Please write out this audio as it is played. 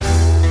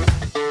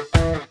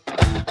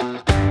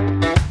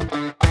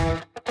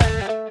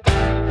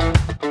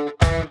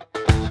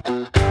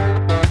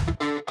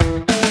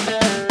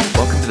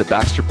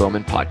Baxter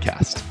Bowman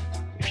Podcast.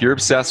 If you're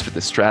obsessed with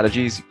the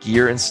strategies,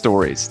 gear, and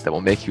stories that will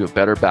make you a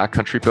better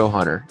backcountry bow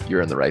hunter,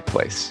 you're in the right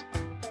place.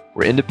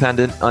 We're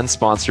independent,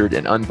 unsponsored,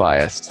 and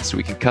unbiased, so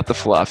we can cut the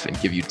fluff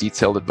and give you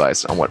detailed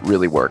advice on what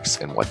really works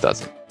and what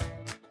doesn't.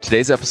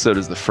 Today's episode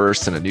is the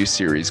first in a new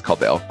series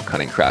called the Elk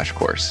Hunting Crash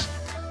Course.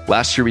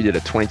 Last year, we did a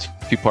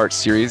 22-part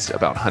series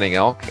about hunting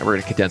elk, and we're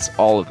going to condense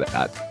all of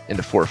that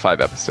into 4 or 5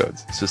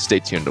 episodes, so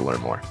stay tuned to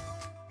learn more.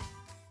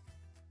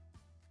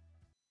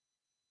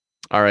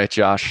 All right,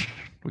 Josh,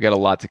 we got a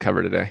lot to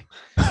cover today.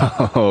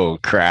 Oh,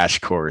 crash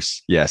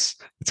course. Yes,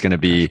 it's going to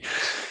be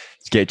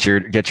get your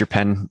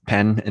pen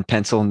and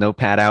pencil,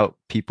 notepad out,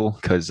 people,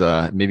 because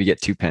maybe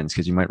get 2 pens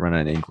because you might run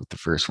out of ink with the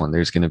first one.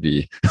 There's going to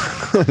be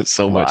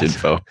so much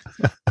info.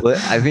 Well,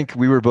 I think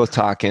we were both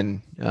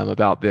talking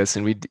about this,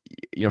 and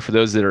for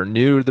those that are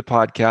new to the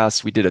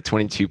podcast, we did a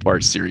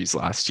 22-part series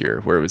last year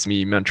where it was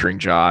me mentoring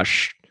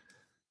Josh.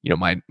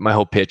 My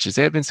whole pitch is,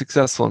 hey, I've been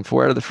successful in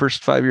 4 out of the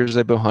first 5 years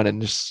I bow hunted,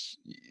 and just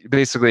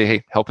basically,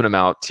 hey, helping him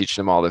out,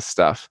 teaching him all this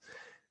stuff.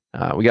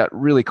 We got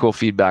really cool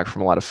feedback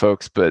from a lot of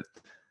folks, but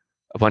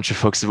a bunch of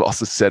folks have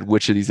also said,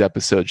 which of these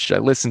episodes should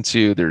I listen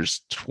to?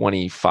 There's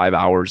 25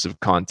 hours of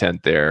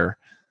content there.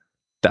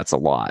 That's a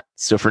lot.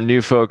 So for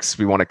new folks,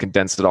 we want to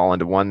condense it all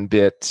into one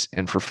bit.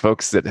 And for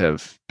folks that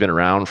have been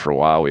around for a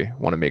while, we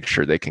want to make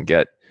sure they can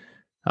get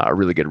a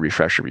really good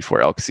refresher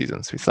before elk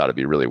season. So we thought it'd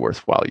be really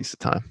worthwhile use of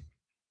time.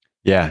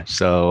 Yeah.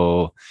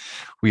 So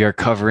we are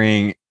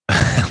covering,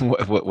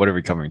 what are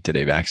we covering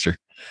today, Baxter?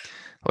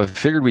 Well, I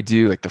figured we'd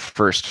do like the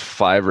first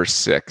 5 or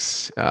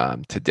 6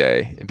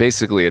 today. And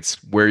basically,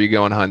 it's where you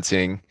going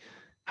hunting,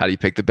 how do you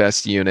pick the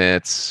best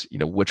units,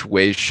 which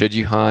ways should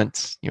you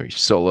hunt, you're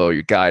solo,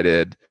 you're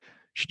guided,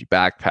 should you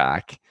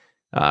backpack,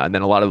 and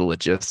then a lot of the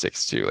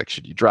logistics too, like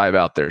should you drive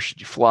out there,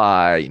 should you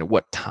fly,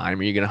 what time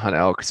are you going to hunt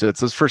elk? So it's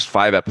those first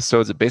 5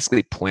 episodes of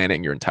basically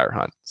planning your entire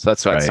hunt. So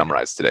that's what I'd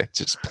summarize today,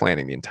 just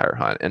planning the entire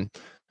hunt. And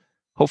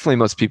hopefully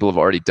most people have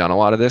already done a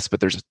lot of this, but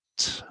there's a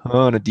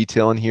ton of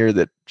detail in here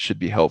that should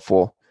be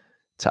helpful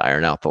to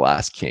iron out the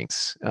last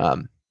kinks.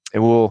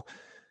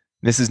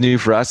 This is new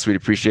for us. We'd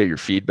appreciate your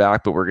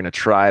feedback, but we're going to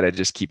try to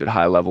just keep it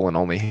high level and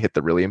only hit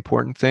the really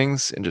important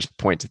things and just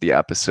point to the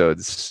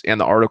episodes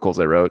and the articles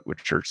I wrote,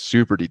 which are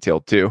super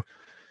detailed too,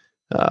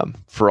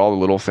 for all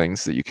the little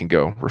things that you can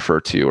go refer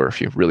to, or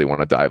if you really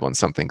want to dive on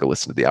something, go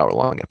listen to the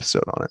hour-long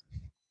episode on it.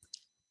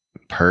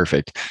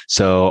 Perfect.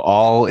 So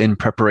all in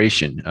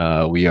preparation.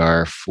 We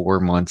are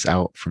 4 months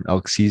out from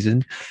elk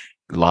season.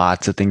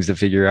 Lots of things to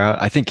figure out.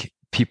 I think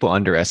people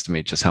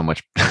underestimate just how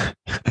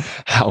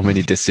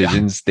many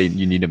decisions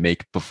you need to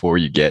make before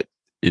you get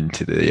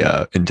into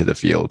the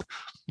field.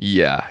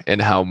 Yeah,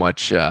 and how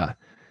much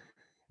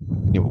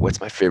what's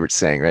my favorite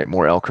saying, right?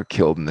 More elk are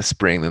killed in the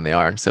spring than they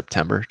are in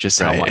September. Just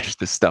how much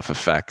this stuff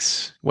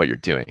affects what you're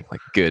doing. Like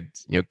good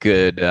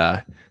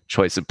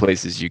choice of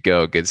places you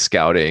go, good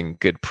scouting,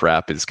 good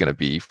prep is going to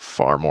be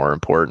far more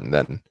important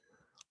than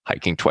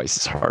hiking twice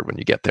as hard when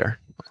you get there.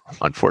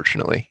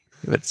 Unfortunately,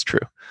 that's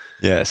true.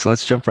 Yeah. So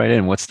let's jump right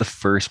in. What's the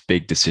first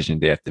big decision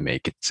they have to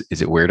make?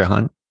 Is it where to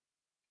hunt?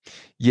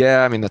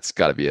 Yeah. I mean, that's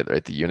got to be it,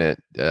 right? The unit,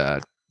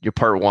 your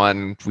part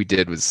 1 we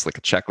did was like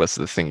a checklist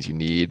of the things you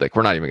need. Like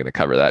we're not even going to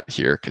cover that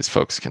here because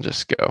folks can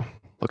just go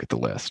look at the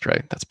list,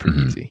 right? That's pretty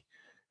easy.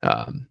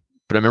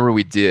 But I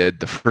remember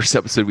the first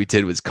episode we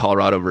did was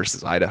Colorado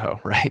versus Idaho,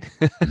 right?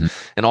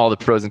 And all the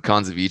pros and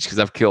cons of each, because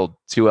I've killed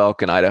 2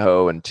 elk in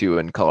Idaho and 2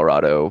 in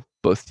Colorado,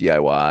 both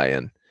DIY.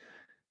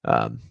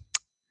 And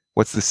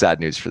what's the sad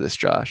news for this,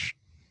 Josh?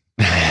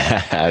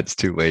 It's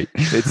too late.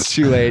 It's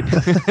too late.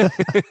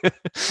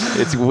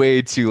 It's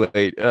way too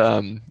late.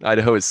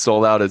 Idaho is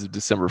sold out as of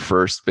December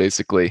 1st,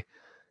 basically,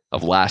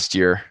 of last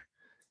year.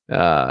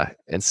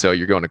 And so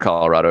you're going to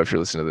Colorado if you're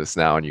listening to this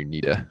now and you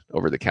need a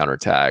over-the-counter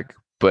tag.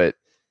 But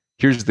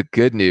here's the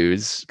good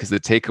news, because the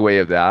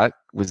takeaway of that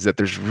was that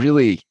there's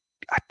really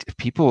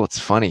people, it's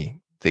funny.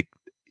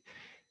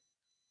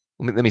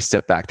 Let me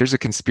step back. There's a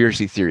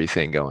conspiracy theory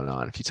thing going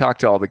on. If you talk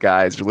to all the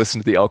guys or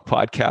listen to the elk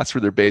podcast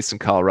where they're based in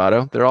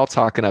Colorado, they're all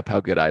talking up how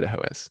good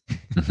Idaho is.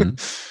 You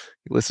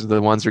listen to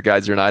the ones where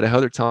guys are in Idaho,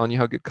 they're telling you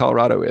how good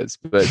Colorado is.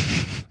 But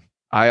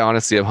I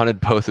honestly have hunted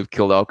both, have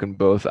killed elk in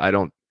both. I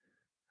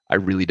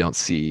really don't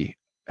see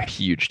a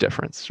huge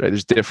difference, right?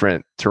 There's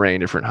different terrain,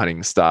 different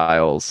hunting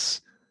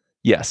styles.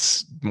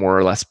 Yes, more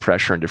or less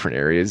pressure in different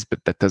areas, but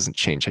that doesn't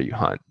change how you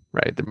hunt,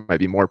 right? There might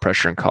be more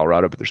pressure in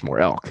Colorado, but there's more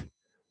elk.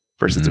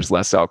 Versus there's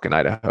less elk in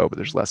Idaho, but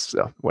there's less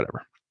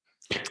whatever.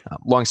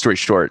 Long story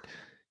short,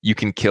 you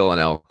can kill an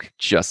elk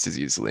just as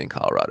easily in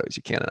Colorado as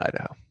you can in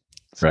Idaho.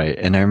 So. Right.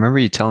 And I remember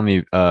you telling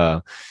me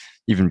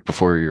even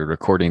before you were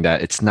recording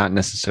that it's not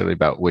necessarily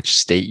about which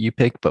state you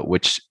pick, but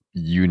which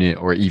unit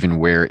or even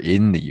where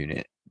in the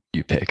unit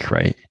you pick,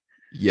 right?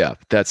 Yeah,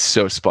 that's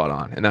so spot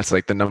on. And that's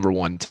like the number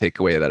one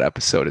takeaway of that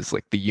episode is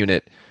like the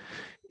unit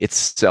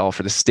itself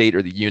or the state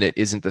or the unit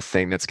isn't the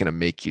thing that's going to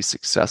make you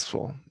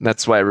successful. And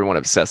that's why everyone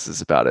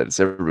obsesses about it. Is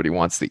everybody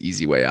wants the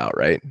easy way out,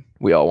 right?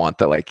 We all want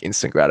the like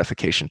instant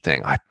gratification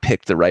thing. I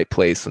picked the right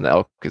place and the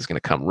elk is going to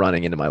come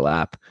running into my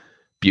lap,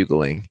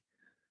 bugling.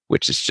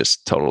 which is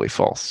just totally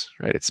false,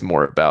 right? It's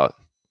more about,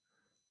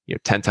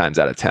 10 times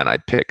out of 10,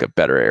 I'd pick a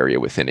better area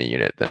within a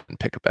unit than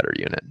pick a better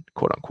unit,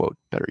 quote unquote,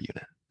 better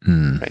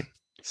unit, right?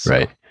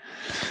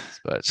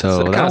 Right.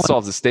 So it kind of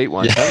solves the state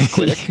one. Yeah. That was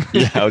quick.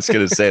 Yeah, I was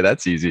going to say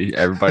that's easy.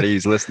 Everybody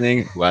who's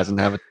listening who doesn't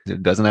have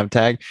a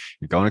tag,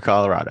 you're going to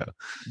Colorado.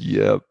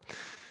 Yep.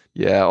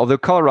 Yeah. Although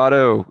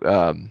Colorado,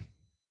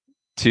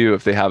 too,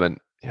 if they haven't,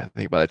 I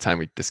think by the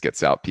time this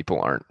gets out, people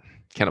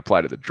can't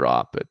apply to the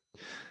drop. But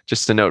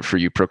just a note for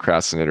you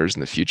procrastinators in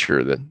the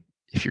future that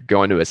if you're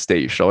going to a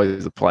state, you should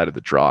always apply to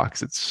the draw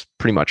because it's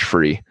pretty much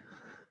free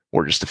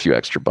or just a few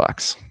extra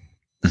bucks.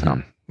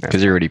 So,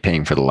 because you're already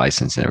paying for the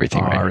license and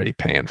everything, right? Already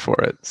paying for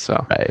it.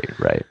 So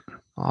right.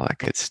 All that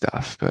good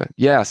stuff. But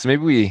yeah, so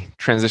maybe we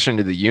transition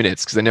to the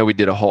units because I know we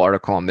did a whole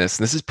article on this.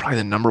 And this is probably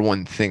the number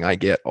one thing I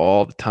get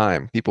all the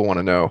time. People want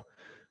to know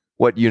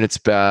what unit's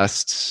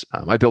best.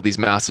 I built these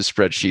massive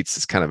spreadsheets.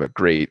 It's kind of a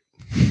great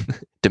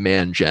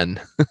demand gen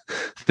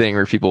thing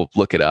where people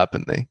look it up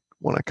and they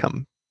want to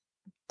come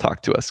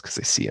talk to us because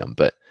they see them.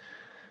 But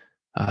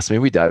so maybe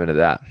we dive into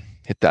that,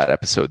 hit that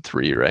episode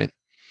 3, right?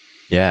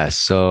 Yeah.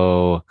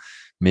 So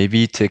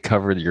maybe to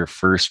cover your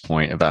first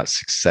point about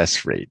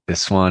success rate,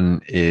 this one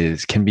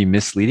can be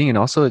misleading and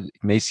also it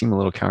may seem a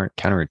little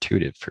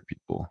counterintuitive for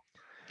people.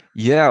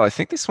 Yeah, I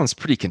think this one's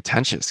pretty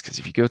contentious because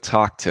if you go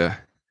talk to,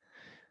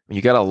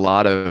 you got a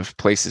lot of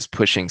places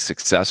pushing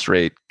success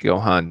rate, Go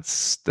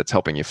Hunts, that's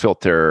helping you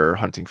filter,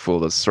 Hunting Fool,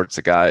 those sorts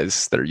of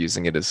guys that are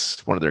using it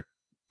as one of their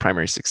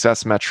primary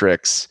success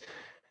metrics.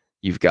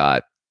 You've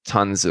got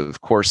tons of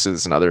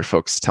courses and other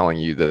folks telling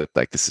you that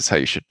like this is how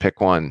you should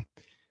pick one.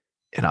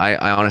 And I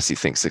honestly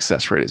think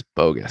success rate is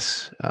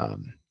bogus,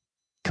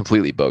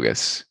 completely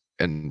bogus.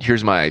 And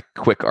here's my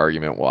quick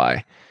argument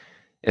why.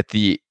 At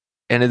the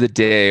end of the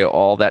day,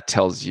 all that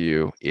tells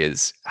you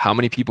is how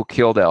many people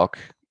killed elk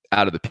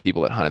out of the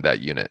people that hunted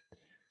that unit.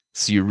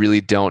 So you really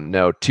don't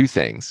know 2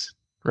 things,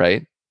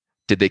 right?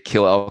 Did they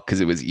kill elk because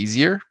it was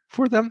easier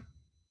for them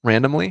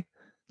randomly?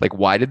 Like,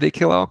 why did they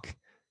kill elk?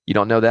 You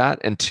don't know that.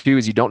 And 2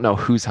 is you don't know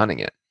who's hunting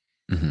it.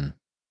 Mm-hmm.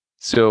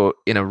 So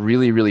in a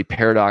really, really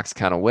paradox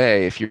kind of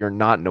way, if you're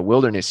not in a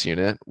wilderness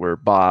unit where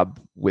Bob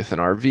with an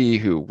RV,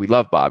 who we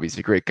love Bob, he's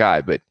a great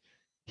guy, but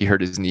he hurt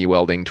his knee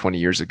welding 20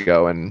 years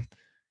ago and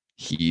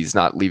he's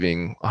not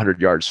leaving 100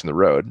 yards from the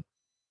road.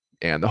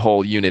 And the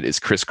whole unit is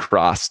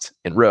crisscrossed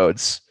in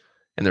roads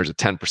and there's a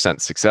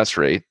 10% success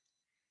rate.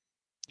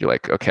 You're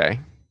like, okay,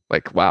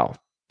 like, wow,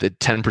 the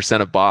 10%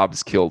 of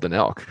Bob's killed an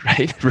elk,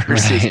 right?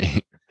 Versus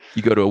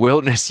you go to a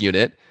wilderness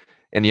unit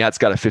and yeah, it's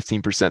got a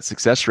 15%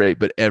 success rate,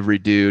 but every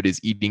dude is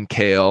eating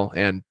kale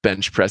and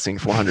bench pressing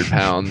 400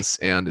 pounds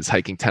and is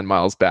hiking 10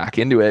 miles back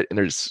into it. And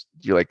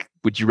you're like,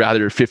 would you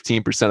rather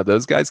 15% of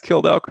those guys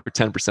killed elk or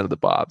 10% of the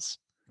Bobs?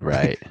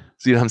 Right.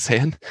 See what I'm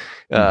saying?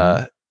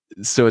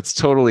 Mm-hmm. So it's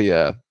totally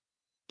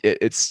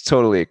it's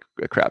totally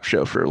a crap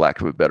show, for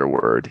lack of a better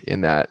word,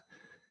 in that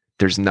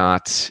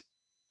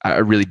I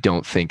really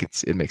don't think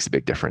it makes a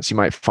big difference. You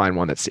might find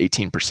one that's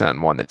 18%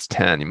 and one that's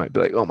 10. You might be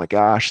like, oh my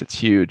gosh, it's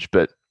huge.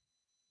 But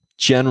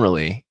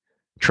generally,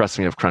 trust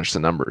me, I've crunched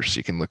the numbers.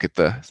 You can look at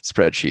the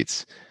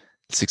spreadsheets.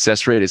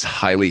 Success rate is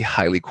highly,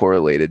 highly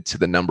correlated to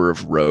the number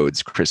of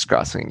roads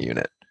crisscrossing a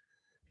unit,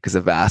 because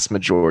the vast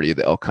majority of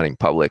the elk hunting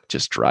public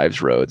just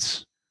drives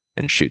roads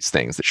and shoots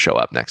things that show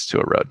up next to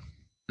a road.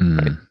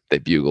 Right? They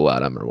bugle at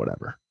them or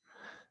whatever.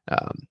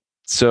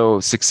 So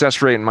success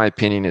rate, in my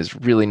opinion, is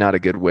really not a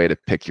good way to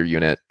pick your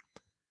unit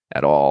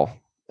at all.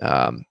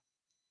 And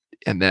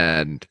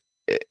then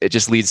it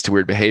just leads to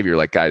weird behavior,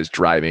 like guys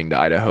driving to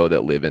Idaho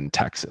that live in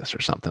Texas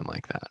or something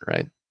like that,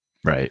 right?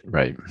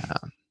 Right.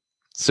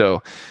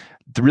 So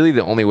really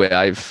the only way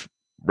I've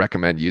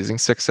recommend using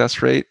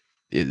success rate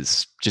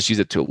is just use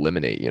it to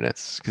eliminate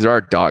units, because there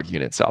are dog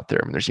units out there.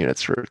 I mean, there's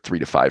units for 3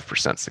 to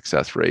 5%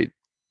 success rate.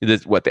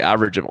 What the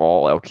average of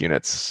all elk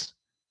units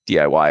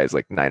DIY is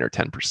like 9 or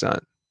 10%.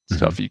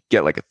 So if you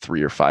get like a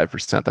 3 or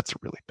 5%, that's a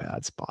really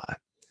bad spot.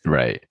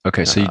 Right.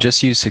 Okay. So you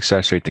just use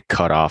success rate to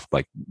cut off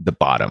like the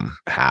bottom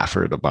half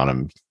or the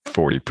bottom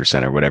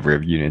 40% or whatever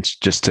of units,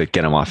 just to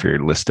get them off your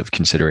list of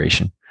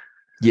consideration.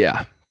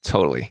 Yeah,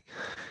 totally.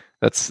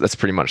 That's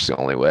pretty much the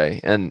only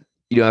way. And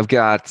I've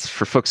got,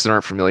 for folks that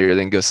aren't familiar,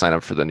 they can go sign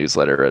up for the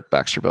newsletter at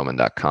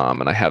baxterbowman.com,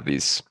 and I have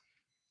these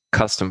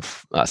custom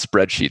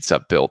spreadsheets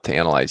up built to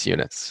analyze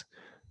units.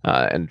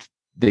 And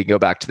they go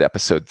back to the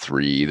episode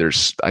 3.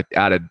 I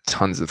added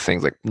tons of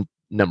things like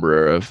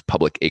number of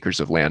public acres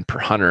of land per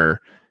hunter,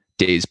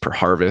 days per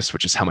harvest,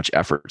 which is how much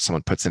effort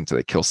someone puts into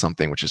to kill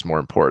something, which is more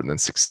important than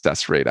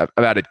success rate. I've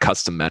added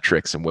custom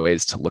metrics and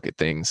ways to look at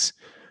things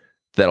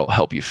that'll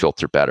help you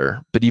filter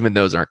better. But even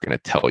those aren't going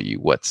to tell you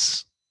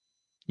what's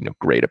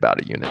great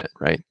about a unit,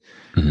 right?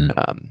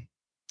 Mm-hmm.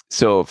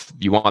 So if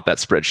you want that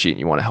spreadsheet and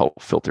you want to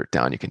help filter it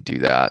down, you can do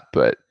that.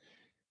 But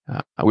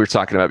we were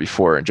talking about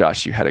before, and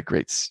Josh, you had a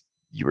great,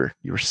 you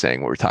were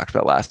saying what we talked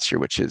about last year,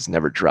 which is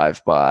never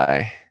drive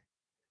by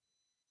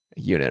a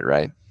unit,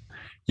 right?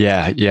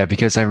 Yeah.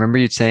 Because I remember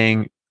you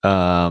saying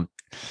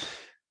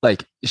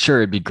like, sure,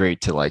 it'd be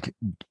great to like,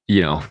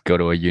 go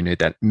to a unit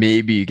that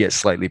maybe you get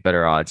slightly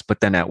better odds,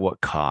 but then at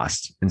what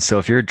cost? And so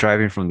if you're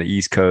driving from the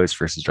East Coast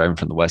versus driving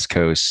from the West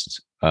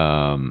Coast,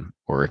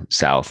 or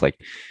South, like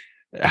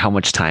how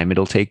much time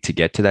it'll take to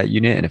get to that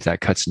unit. And if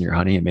that cuts in your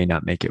hunting, it may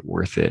not make it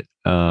worth it.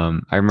 I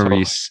remember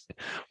Totally.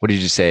 what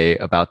did you say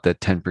about the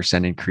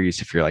 10%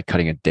 increase if you're like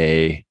cutting a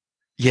day?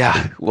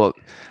 Yeah. Well,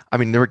 I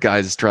mean, there were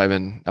guys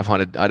driving. I've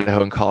hunted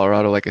Idaho and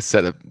Colorado. Like I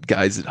said,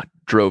 guys that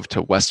drove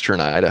to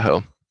Western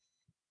Idaho,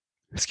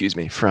 excuse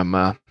me, from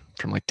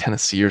like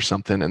Tennessee or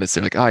something. And it's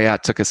like, oh yeah,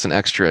 it took us an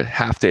extra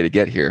half day to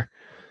get here.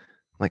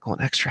 I'm like, well,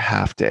 an extra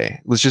half day.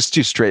 Let's just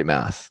do straight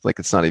math. Like,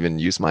 it's not even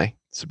use my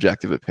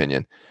subjective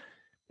opinion.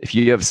 If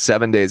you have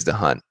 7 days to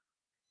hunt,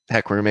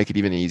 heck, we're gonna make it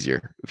even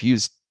easier. If you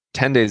use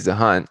 10 days to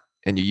hunt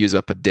and you use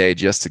up a day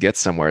just to get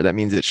somewhere, that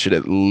means it should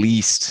at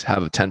least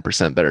have a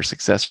 10% better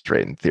success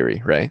rate in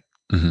theory, right?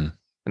 Mm-hmm.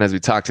 And as we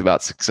talked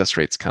about, success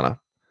rates kind of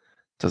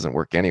doesn't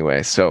work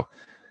anyway. So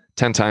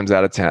 10 times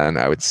out of 10,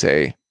 I would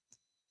say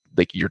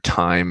like your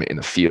time in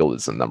the field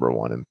is the number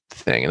one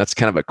thing. And that's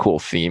kind of a cool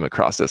theme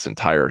across this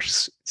entire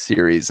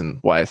series. And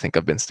why I think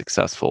I've been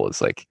successful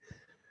is like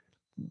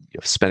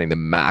spending the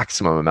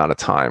maximum amount of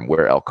time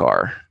where elk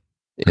are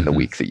in the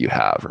week that you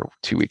have, or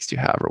 2 weeks you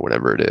have, or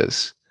whatever it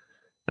is.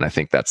 And I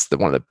think that's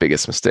one of the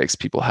biggest mistakes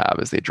people have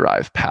is they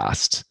drive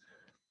past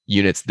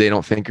units they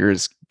don't think are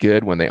as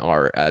good when they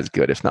are as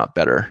good, if not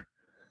better.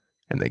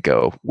 And they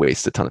go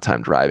waste a ton of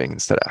time driving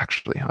instead of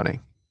actually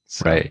hunting.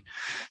 So. Right.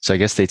 So I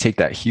guess they take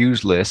that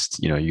huge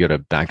list, you go to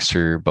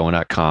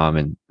baxterbowen.com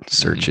and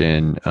search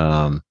in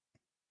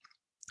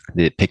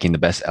picking the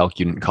best elk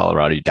unit in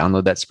Colorado. You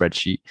download that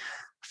spreadsheet.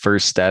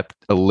 First step,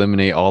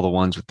 eliminate all the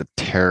ones with the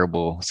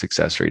terrible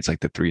success rates, like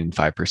the 3 and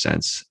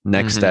 5%.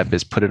 Next step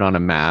is put it on a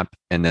map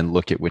and then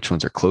look at which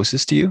ones are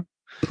closest to you.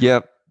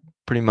 Yep.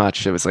 Pretty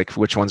much. It was like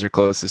which ones are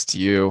closest to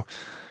you.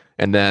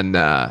 And then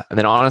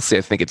honestly,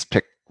 I think it's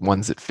pick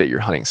ones that fit your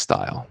hunting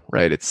style,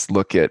 right? It's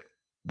look at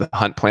the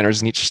hunt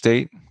planners in each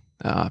state.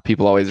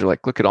 People always are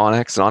like, look at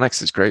onX, and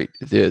onX is great.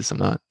 It is. I'm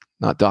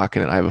not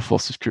docking it. I have a full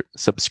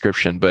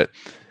subscription, but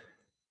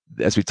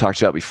as we talked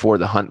about before,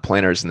 the hunt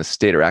planners in the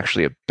state are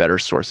actually a better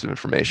source of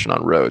information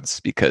on roads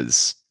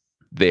because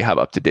they have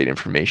up-to-date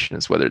information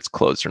as whether it's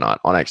closed or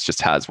not. onX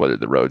just has whether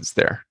the road's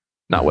there,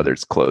 not whether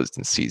it's closed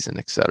in season,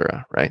 et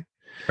cetera, right?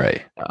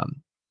 Right.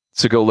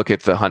 So go look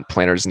at the hunt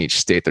planners in each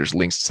state. There's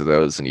links to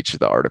those in each of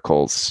the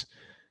articles.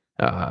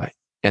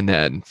 And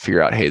then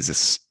figure out, hey,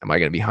 am I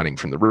going to be hunting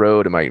from the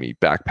road? Am I going to be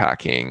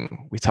backpacking?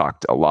 We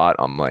talked a lot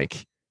on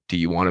like, do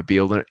you want to be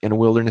in a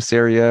wilderness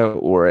area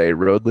or a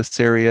roadless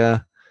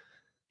area?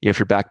 If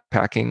you're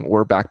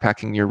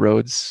backpacking your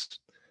roads,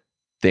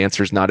 the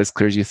answer is not as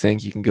clear as you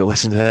think. You can go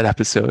listen to that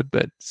episode,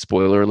 but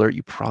spoiler alert,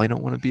 you probably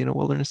don't want to be in a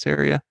wilderness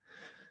area.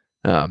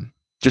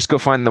 Just go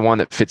find the one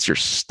that fits your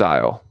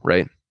style,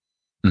 right?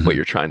 What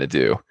you're trying to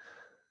do.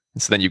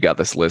 And so then you've got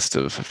this list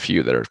of a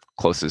few that are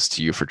closest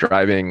to you for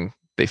driving.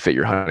 They fit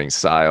your hunting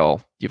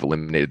style. You've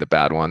eliminated the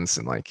bad ones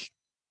and like,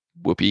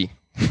 whoopee,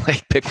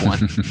 like pick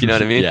one. You know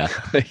what I mean? Yeah.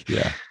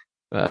 Yeah.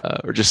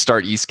 Or just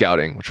start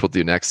e-scouting, which we'll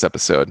do next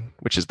episode,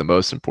 which is the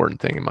most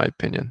important thing in my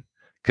opinion,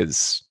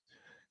 because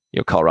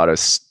Colorado,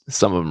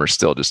 some of them are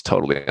still just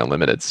totally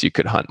unlimited. So you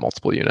could hunt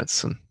multiple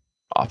units, and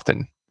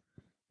often,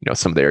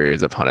 some of the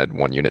areas I've hunted,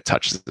 one unit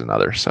touches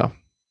another. So,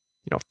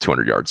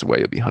 200 yards away,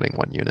 you'll be hunting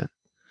one unit,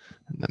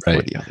 and then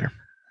the other.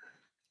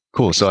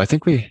 Cool. So I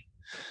think we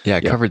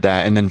covered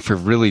that. And then for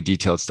really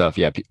detailed stuff,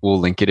 we'll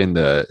link it in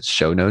the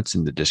show notes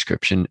in the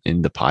description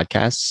in the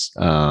podcasts.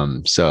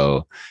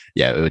 So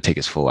it would take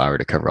us a full hour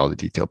to cover all the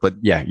detail, but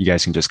you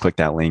guys can just click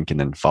that link and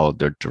then follow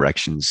their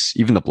directions.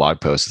 Even the blog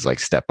post is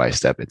like step by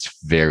step.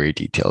 It's very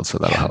detailed. So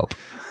that'll help.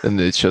 And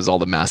it shows all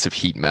the massive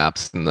heat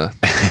maps and the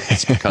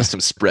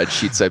custom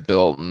spreadsheets I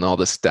built and all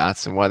the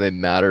stats and why they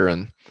matter.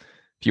 And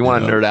if you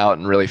want to nerd out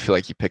and really feel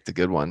like you picked a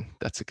good one,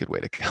 that's a good way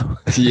to go.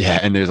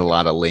 And there's a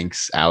lot of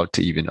links out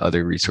to even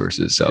other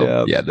resources.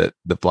 So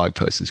the blog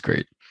post is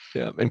great.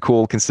 Yeah, and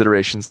cool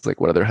considerations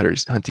like what other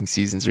hunting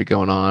seasons are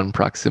going on,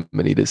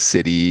 proximity to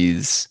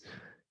cities,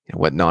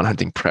 what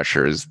non-hunting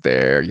pressure is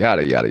there,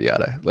 yada yada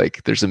yada.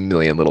 Like there's a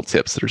million little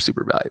tips that are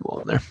super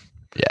valuable in there.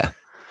 Yeah.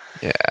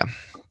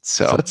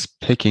 So that's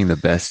picking the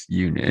best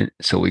unit.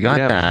 So we got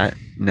that.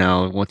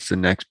 Now, what's the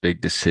next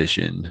big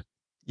decision?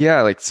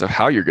 Yeah, so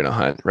how you're gonna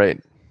hunt, right?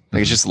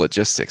 Like it's just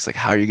logistics. Like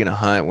how are you going to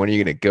hunt? When are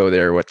you going to go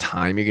there? What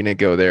time are you going to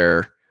go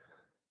there?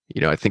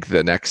 I think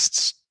the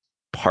next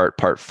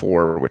part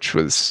 4, which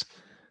was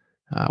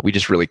we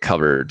just really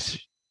covered,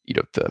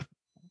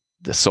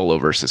 the solo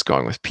versus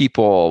going with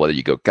people, whether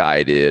you go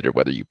guided or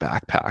whether you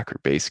backpack or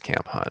base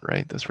camp hunt,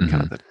 right? Those were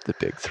kind of the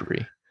big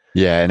 3.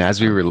 Yeah, and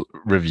as we were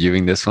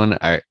reviewing this one,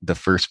 the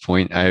first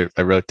point I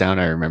wrote down,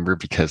 I remember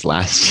because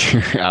last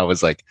year I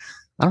was like,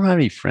 I don't have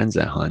any friends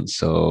that hunt,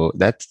 so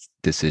that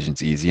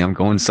decision's easy. I'm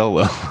going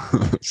solo.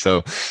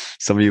 So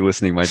some of you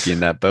listening might be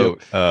in that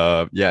boat.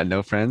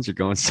 No friends, you're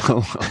going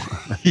solo.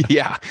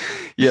 yeah,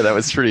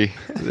 that's pretty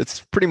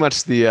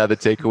much the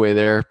takeaway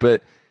there.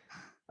 But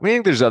I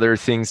think there's other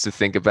things to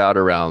think about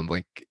around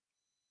like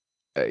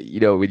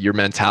with your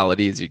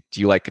mentality, do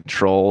you like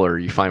control, or are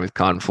you fine with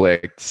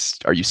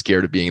conflict? Are you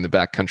scared of being in the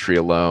backcountry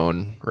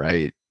alone,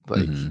 right?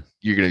 Like Mhm.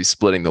 you're going to be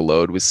splitting the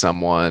load with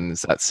someone.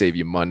 Does that save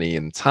you money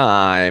and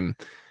time?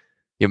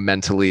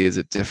 Mentally, is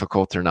it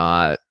difficult or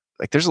not?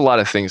 Like there's a lot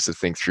of things to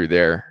think through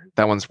there.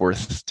 That one's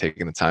worth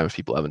taking the time if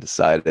people haven't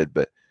decided,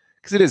 but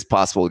because it is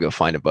possible to go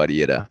find a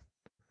buddy at a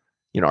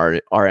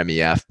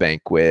RMEF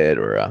banquet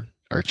or a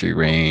Archery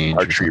range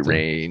or archery something.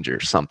 range or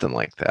something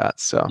like that.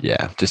 So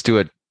Yeah, just do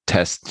a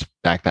test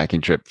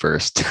backpacking trip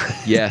first.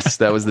 yes,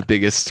 that was the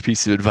biggest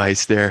piece of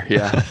advice there.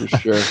 Yeah, for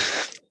sure.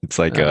 It's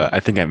like Um, I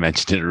think I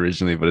mentioned it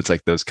originally, but it's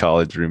like those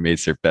college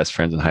roommates, they're best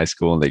friends in high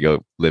school, and they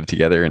go live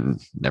together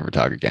and never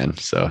talk again.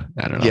 So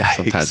I don't know. yeah,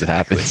 Sometimes it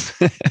exactly. happens.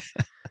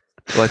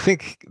 Well, I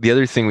think the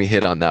other thing we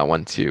hit on that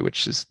one too,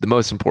 which is the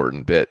most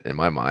important bit in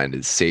my mind,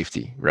 is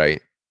safety,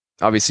 right?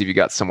 Obviously, if you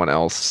got someone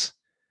else,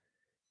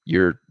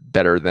 you're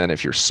better than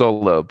if you're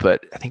solo.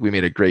 But I think we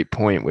made a great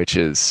point, which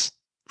is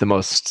the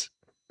most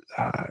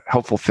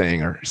helpful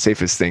thing or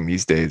safest thing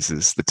these days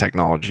is the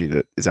technology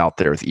that is out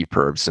there with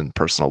ePerbs and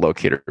personal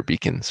locator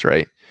beacons,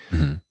 right?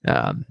 Mhm.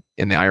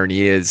 And the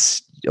irony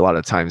is, a lot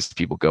of times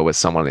people go with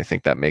someone, they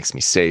think that makes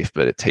me safe,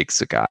 but it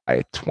takes a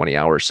guy 20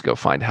 hours to go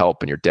find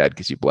help and you're dead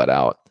because you bled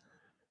out,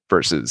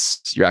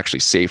 versus you're actually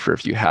safer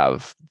if you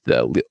have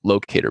the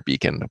locator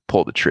beacon to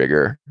pull the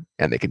trigger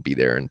and they can be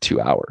there in 2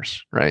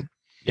 hours, right?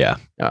 Yeah.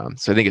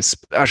 So I think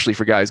especially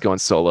for guys going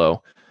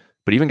solo,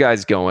 but even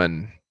guys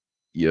going,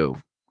 you know,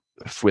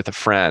 with a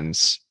friend,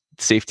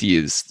 safety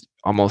is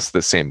almost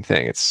the same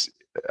thing.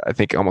 I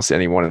think almost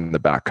anyone in the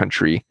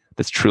backcountry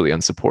that's truly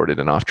unsupported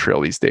and off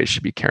trail these days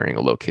should be carrying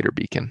a locator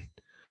beacon.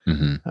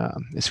 Hmm.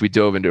 So we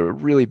dove into a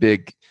really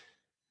big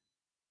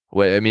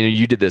way. I mean,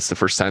 you did this the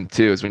first time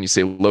too, is when you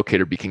say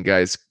locator beacon,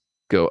 guys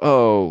go,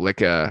 oh, like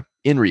a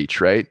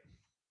InReach, right?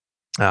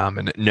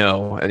 And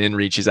no, an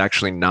InReach is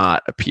actually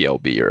not a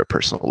PLB or a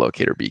personal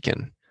locator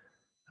beacon.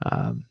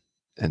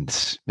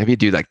 And maybe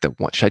do like the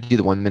one. Should I do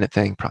the 1 minute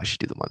thing? Probably should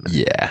do the 1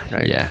 minute. Yeah.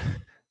 Right. Yeah.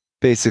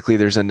 Basically,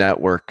 there's a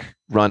network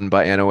run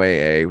by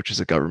NOAA, which is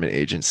a government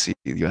agency,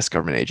 the U.S.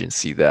 government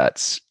agency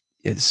that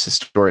is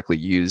historically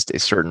used a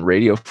certain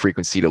radio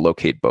frequency to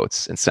locate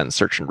boats and send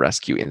search and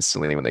rescue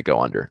instantly when they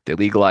go under. They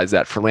legalize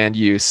that for land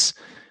use.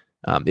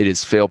 It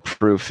is fail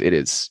proof. It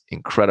is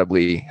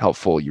incredibly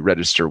helpful. You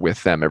register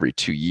with them every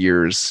 2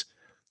 years.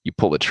 You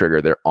pull the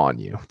trigger, they're on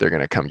you. They're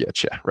going to come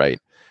get you, right?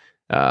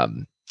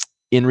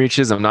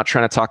 InReaches, I'm not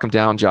trying to talk them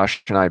down.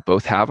 Josh and I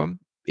both have them.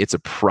 It's a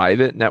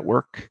private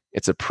network.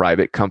 It's a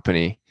private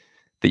company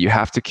that you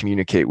have to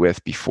communicate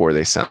with before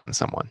they send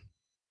someone.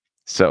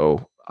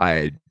 So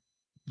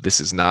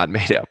this is not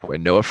made up. I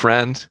know a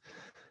friend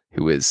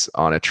who is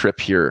on a trip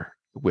here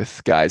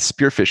with guys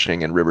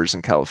spearfishing in rivers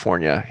in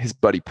California. His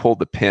buddy pulled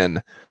the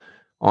pin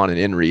on an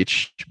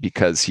InReach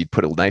because he'd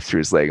put a knife through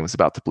his leg and was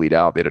about to bleed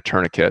out. They had a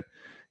tourniquet,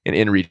 and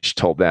InReach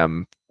told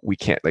them, we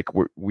can't, like,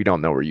 we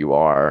don't know where you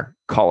are.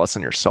 Call us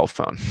on your cell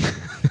phone.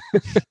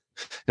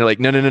 They're like,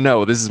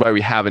 no. This is why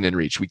we have an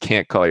InReach. We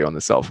can't call you on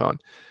the cell phone.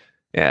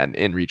 And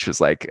InReach was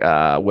like,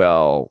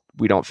 well,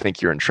 we don't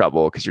think you're in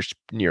trouble because you're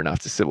near enough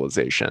to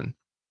civilization. And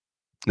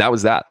that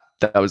was that.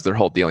 That was their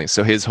whole dealing.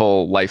 So his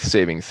whole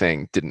life-saving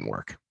thing didn't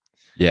work.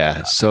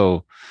 Yeah.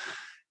 So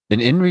an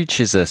InReach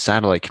is a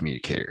satellite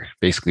communicator.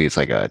 Basically, it's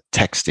like a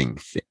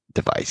texting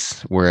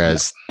device,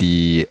 whereas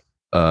the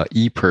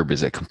ePerb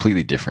is a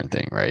completely different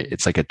thing, right?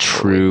 It's like a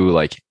true,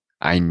 like,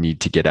 I need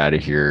to get out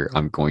of here.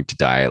 I'm going to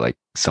die. Like,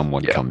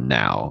 someone come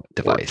now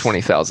device.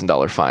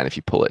 $20,000 fine if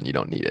you pull it and you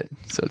don't need it.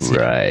 So it's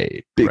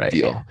right, big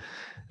deal.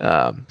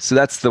 So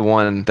that's the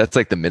one. That's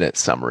like the minute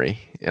summary.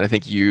 And I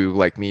think you,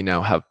 like me,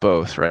 now have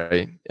both,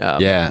 right?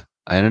 Yeah.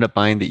 I ended up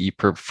buying the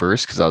ePerb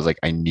first because I was like,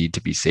 I need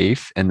to be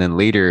safe. And then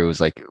later it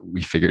was like,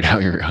 we figured out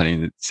we were hunting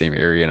in the same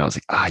area. And I was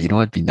like, you know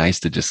what? It'd be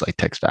nice to just like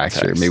text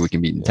Baxter. Maybe we can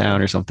meet in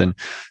town or something.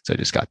 So I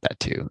just got that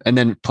too. And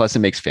then plus it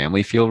makes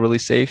family feel really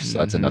safe. So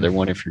that's another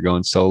one if you're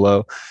going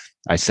solo.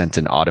 I sent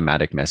an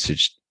automatic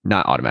message,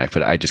 not automatic,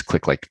 but I just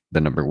click like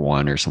the number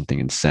 1 or something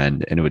and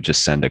send, and it would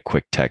just send a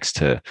quick text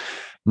to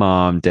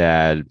mom,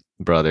 dad,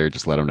 brother,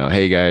 just let them know,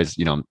 hey guys,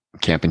 I'm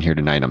camping here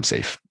tonight. I'm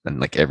safe. And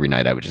like every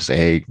night I would just say,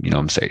 hey,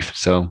 I'm safe.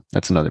 So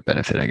that's another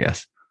benefit, I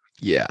guess.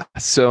 Yeah.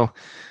 So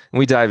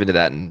we dive into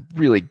that in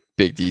really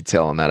big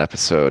detail in that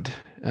episode.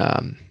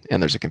 And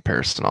there's a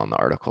comparison on the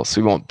article.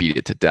 So we won't beat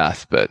it to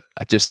death, but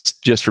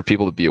just for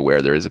people to be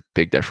aware, there is a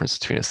big difference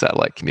between a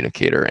satellite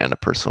communicator and a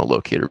personal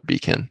locator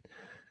beacon.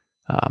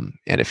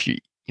 And if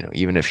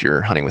even if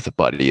you're hunting with a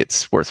buddy,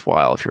 it's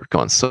worthwhile. If you're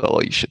going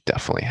solo, you should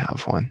definitely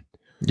have one.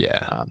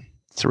 Yeah.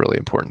 It's a really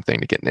important thing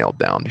to get nailed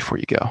down before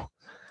you go.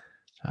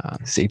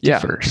 Safety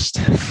first.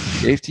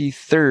 Safety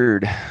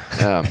third.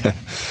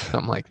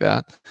 Something like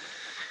that.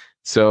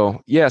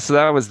 So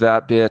that was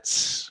that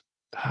bit.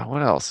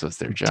 What else was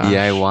there, Josh?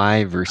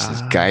 DIY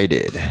versus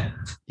guided.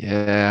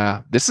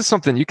 Yeah. This is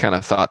something you kind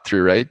of thought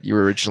through, right? You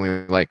were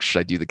originally like, should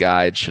I do the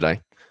guide? Should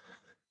I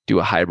do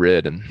a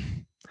hybrid?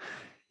 And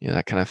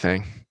that kind of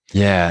thing.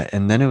 Yeah.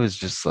 And then it was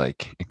just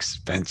like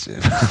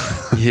expensive.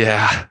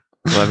 Yeah.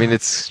 Well, I mean,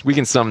 we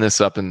can sum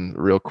this up in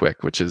real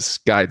quick, which is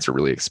guides are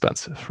really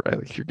expensive, right?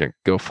 Like if you're going to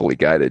go fully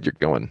guided, you're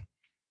going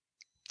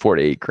 4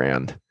 to 8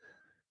 grand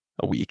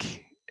a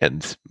week.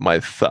 And my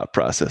thought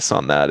process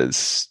on that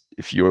is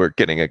if you're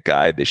getting a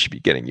guide, they should be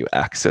getting you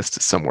access to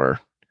somewhere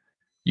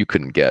you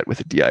couldn't get with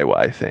a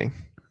DIY thing,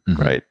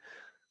 right?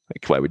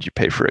 Like, why would you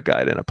pay for a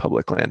guide in a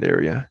public land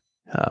area?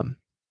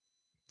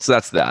 So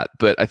that's that.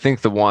 But I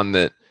think the one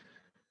that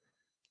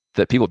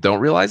people don't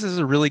realize is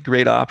a really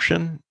great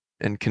option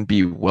and can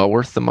be well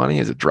worth the money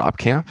is a drop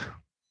camp,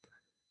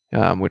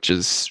 which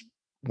is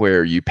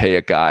where you pay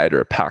a guide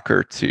or a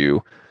packer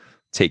to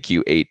take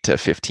you 8 to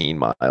 15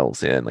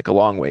 miles in, like a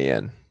long way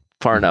in,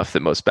 far enough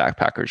that most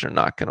backpackers are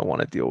not going to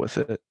want to deal with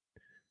it.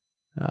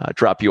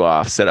 Drop you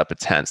off, set up a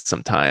tent.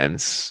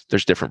 Sometimes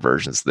there's different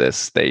versions of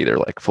this. They either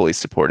like fully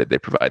supported, they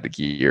provide the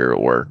gear,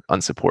 or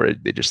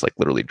unsupported, they just like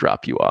literally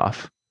drop you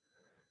off.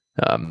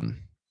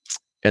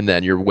 And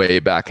then you're way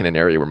back in an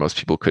area where most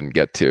people couldn't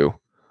get to,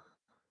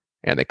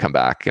 and they come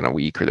back in a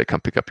week, or they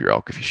come pick up your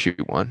elk if you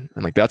shoot one.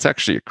 And like, that's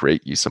actually a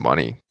great use of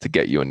money to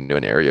get you into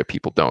an area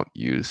people don't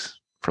use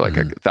for like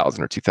 $1,000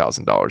 or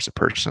 $2,000 a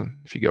person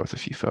if you go with a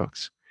few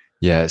folks.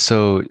 Yeah.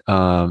 So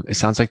it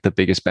sounds like the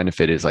biggest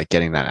benefit is like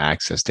getting that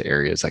access to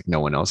areas like no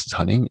one else is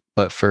hunting.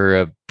 But for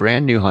a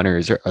brand new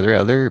hunter, are there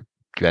other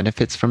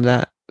benefits from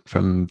that?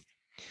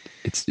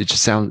 It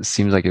just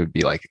seems like it would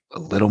be like a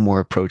little more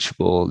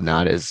approachable,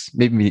 not as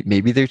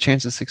maybe their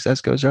chance of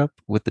success goes up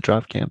with the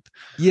drop camp.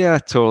 Yeah,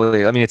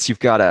 totally. I mean, you've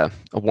got a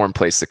warm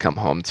place to come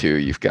home to.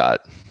 You've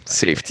got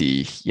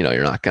safety.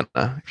 You're not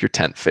gonna, if your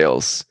tent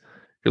fails,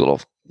 your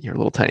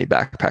little tiny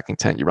backpacking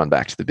tent, you run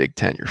back to the big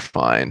tent, you're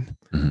fine.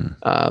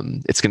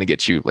 It's going to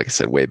get you, like I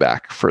said, way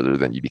back further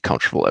than you'd be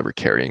comfortable ever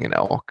carrying an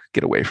elk,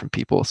 get away from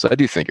people. So I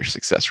do think your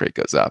success rate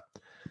goes up.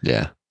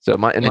 Yeah. So in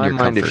my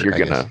mind, if you're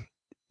going to,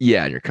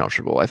 and you're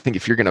comfortable. I think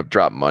if you're going to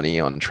drop money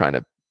on trying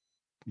to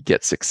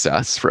get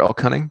success for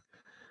elk hunting,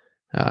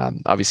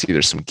 obviously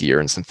there's some gear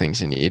and some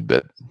things you need,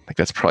 but like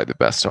that's probably the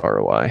best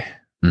ROI,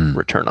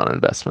 return on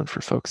investment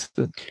for folks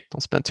that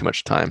don't spend too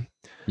much time.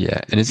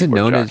 Yeah. And is it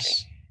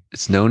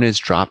known as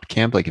drop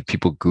camp? Like if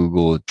people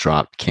Google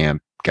drop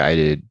camp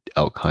guided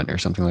elk hunt or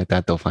something like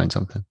that, they'll find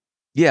something.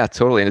 Yeah,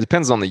 totally. And it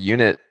depends on the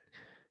unit.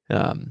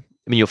 I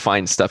mean, you'll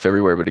find stuff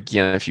everywhere, but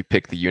again, if you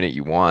pick the unit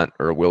you want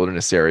or a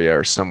wilderness area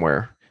or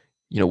somewhere,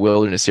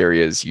 wilderness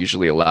areas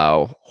usually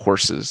allow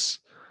horses.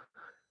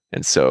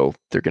 And so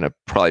they're going to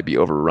probably be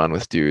overrun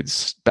with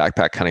dudes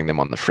backpack hunting them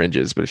on the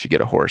fringes. But if you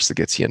get a horse that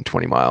gets you in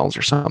 20 miles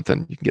or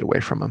something, you can get away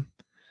from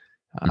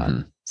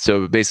them.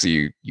 So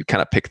basically you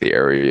kind of pick the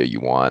area you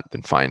want,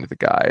 then find the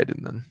guide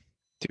and then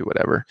do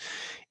whatever.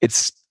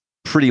 It's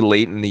pretty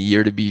late in the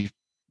year to be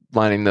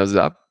lining those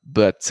up,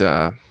 but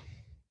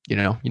you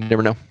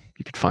never know.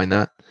 You could find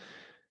that.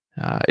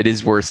 It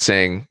is worth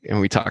saying, and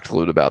we talked a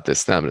little bit about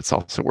this then, but it's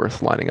also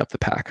worth lining up the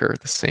packer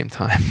at the same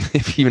time,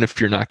 even if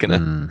you're not going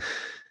to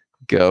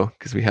go,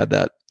 because I had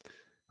that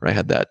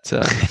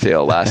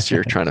fail last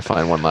year trying to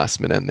find one last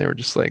minute, and they were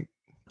just like,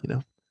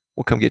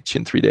 we'll come get you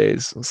in 3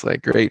 days. I was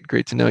like,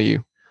 great to know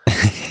you.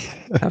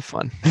 Have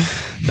fun.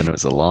 Then it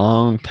was a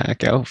long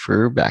pack out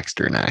for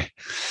Baxter and I.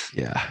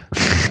 Yeah.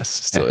 I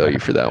still owe you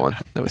for that one.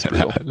 That was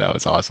brutal. That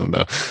was awesome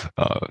though.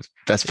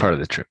 Best part of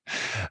the trip.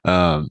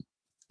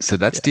 So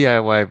that's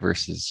DIY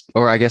versus,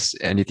 or I guess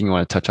anything you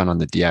want to touch on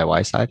the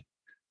DIY side?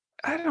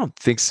 I don't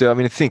think so. I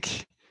mean, I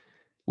think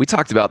we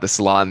talked about this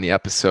a lot in the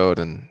episode,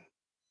 and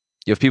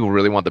if people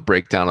really want the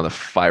breakdown of the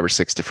 5 or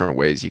 6 different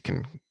ways you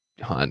can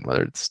hunt,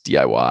 whether it's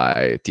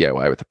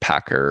DIY with a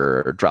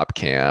packer, or drop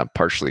camp,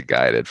 partially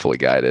guided, fully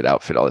guided,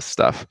 outfit, all this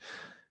stuff,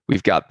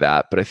 we've got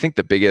that. But I think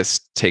the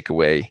biggest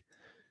takeaway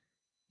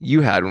you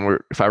had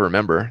if I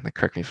remember,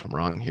 correct me if I'm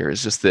wrong here,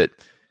 is just that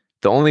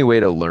the only way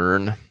to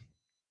learn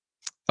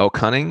elk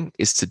hunting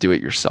is to do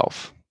it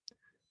yourself,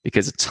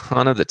 because a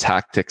ton of the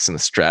tactics and the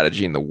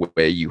strategy and the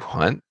way you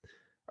hunt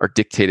are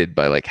dictated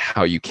by like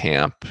how you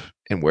camp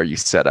and where you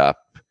set up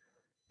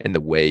and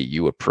the way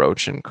you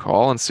approach and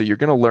call. And so you're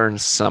going to learn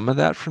some of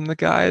that from the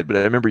guide. But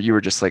I remember you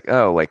were just like,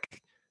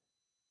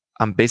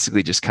 I'm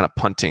basically just kind of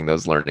punting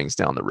those learnings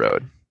down the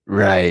road.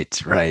 Right.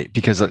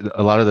 Because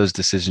a lot of those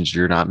decisions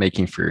you're not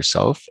making for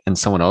yourself and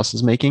someone else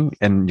is making,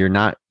 and you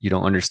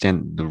don't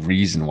understand the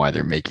reason why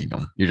they're making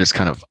them. You're just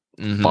kind of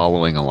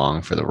following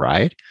along for the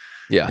ride.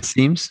 Yeah. It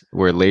seems,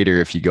 where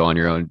later, if you go on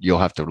your own, you'll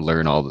have to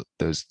learn all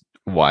those,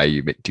 why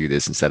you do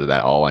this instead of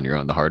that all on your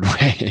own the hard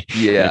way.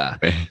 Yeah.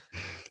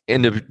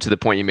 And to the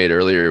point you made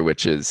earlier,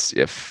 which is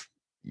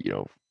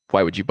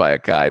why would you buy a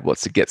guide? Well,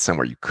 it's to get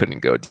somewhere you couldn't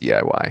go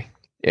DIY.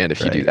 And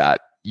if you do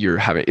that,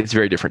 it's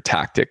very different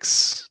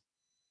tactics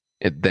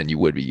than you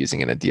would be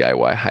using in a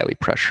DIY highly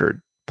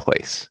pressured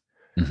place.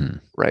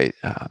 Right.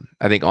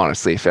 I think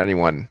honestly, if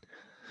anyone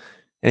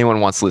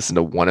wants to listen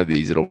to one of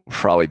these, it'll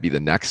probably be the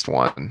next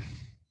one,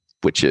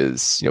 which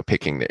is,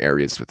 picking the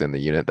areas within the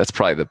unit. That's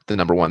probably the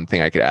number one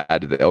thing I could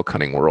add to the elk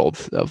hunting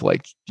world of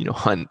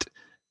hunt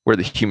where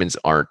the humans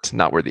aren't,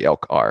 not where the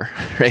elk are,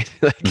 right?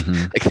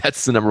 Like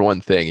that's the number one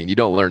thing. And you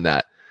don't learn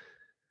that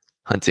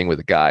hunting with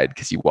a guide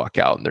because you walk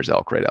out and there's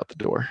elk right out the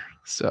door.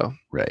 So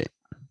Right.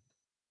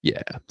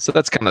 yeah, so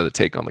that's kind of the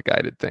take on the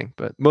guided thing.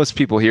 But most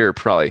people here are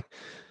probably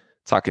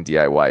talking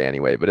DIY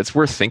anyway. But it's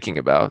worth thinking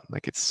about.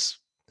 Like, it's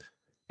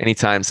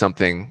anytime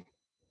something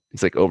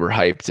is like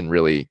overhyped and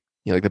really,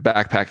 like the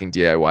backpacking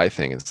DIY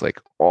thing is like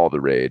all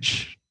the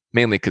rage.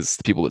 Mainly because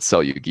the people that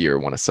sell you gear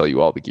want to sell you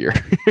all the gear.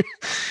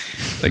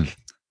 Like,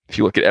 if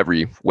you look at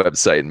every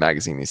website and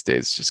magazine these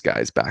days, it's just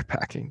guys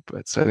backpacking.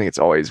 But so I think it's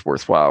always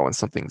worthwhile when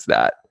something's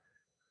that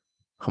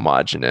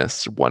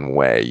homogenous one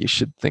way. You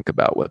should think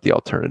about what the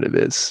alternative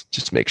is.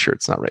 Just make sure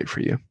it's not right for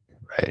you.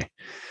 Right.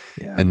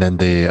 Yeah. And then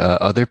the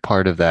other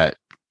part of that,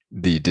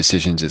 the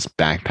decisions is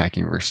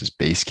backpacking versus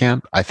base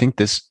camp. I think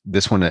this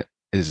one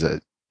is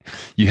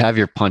you have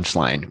your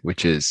punchline,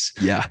 which is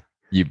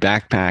you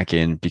backpack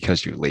in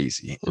because you're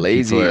lazy.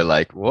 Lazy. People are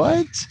like,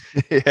 what?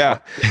 Yeah.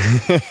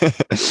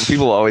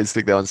 People always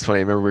think that one's funny.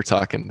 I remember we were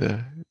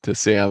talking to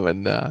Sam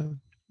and on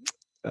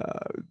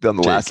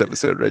the last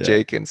episode, right? Yeah.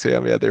 Jake and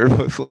Sam. Yeah, they were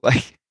both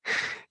like,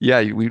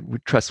 yeah, we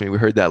trust me. We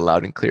heard that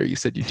loud and clear. You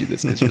said you do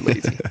this because you're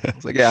lazy. I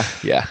was like,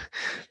 yeah.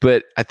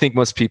 But I think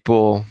most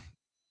people,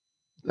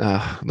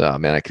 oh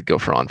man, I could go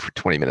on for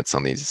 20 minutes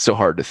on these. It's so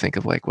hard to think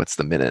of like, what's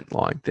the minute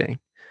long thing?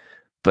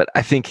 But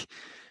I think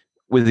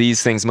with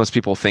these things, most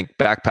people think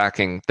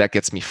backpacking, that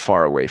gets me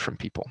far away from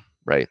people,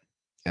 right?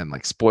 And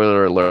like,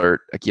 spoiler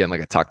alert, again,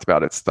 like I talked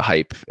about, it's the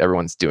hype.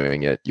 Everyone's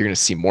doing it. You're going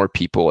to see more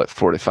people at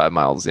 4 to 5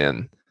 miles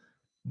in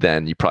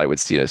than you probably would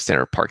see in a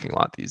standard parking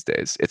lot these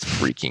days. It's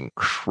freaking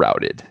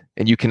crowded.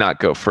 And you cannot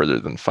go further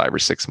than 5 or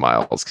 6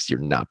 miles because you're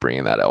not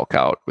bringing that elk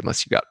out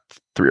unless you got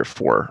 3 or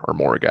 4 or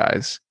more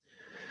guys.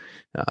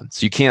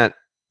 So you can't,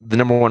 the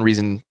number one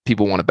reason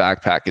people want to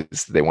backpack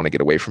is they want to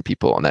get away from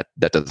people, and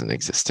that doesn't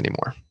exist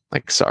anymore.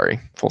 Like, sorry,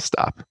 full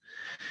stop.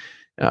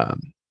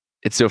 And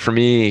so for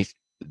me,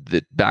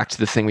 back to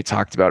the thing we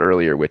talked about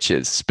earlier, which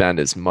is spend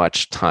as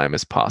much time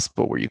as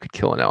possible where you could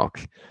kill an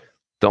elk.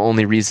 The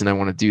only reason I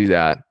want to do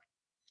that,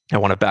 I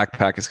want to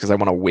backpack, is because I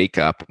want to wake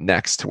up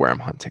next to where I'm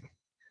hunting.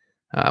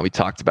 We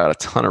talked about a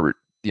ton of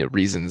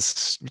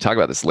reasons. We talk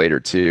about this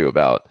later too,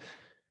 about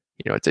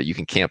you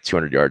can camp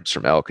 200 yards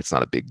from elk. It's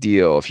not a big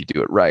deal if you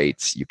do it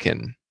right. You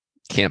can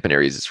camp in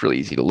areas it's really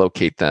easy to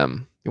locate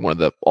them. One of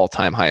the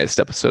all-time highest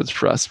episodes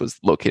for us was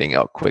locating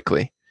elk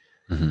quickly.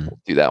 Mm-hmm. We'll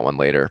do that one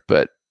later.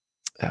 But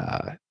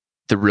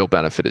the real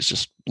benefit is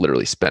just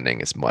literally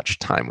spending as much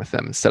time with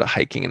them instead of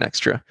hiking an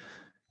extra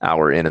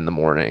hour in the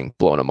morning,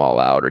 blowing them all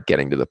out, or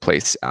getting to the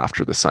place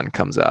after the sun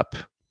comes up,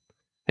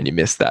 and you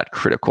miss that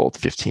critical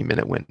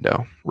 15-minute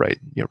window right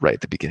at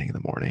the beginning of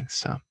the morning.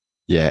 So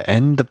yeah,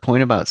 and the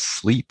point about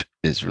sleep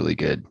is really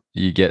good.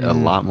 You get a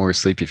lot more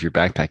sleep if you're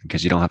backpacking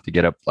because you don't have to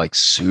get up like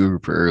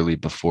super early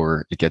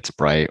before it gets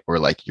bright, or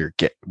like you're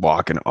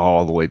walking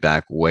all the way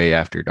back way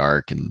after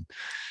dark and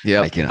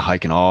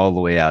hiking all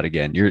the way out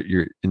again.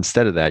 You're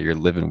instead of that, you're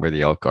living where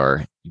the elk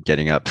are,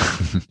 getting up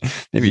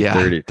maybe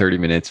 30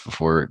 minutes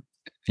before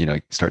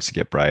it starts to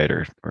get bright,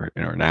 or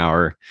an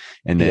hour,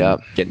 and then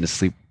getting to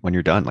sleep when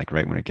you're done, like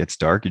right when it gets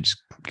dark, you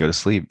just go to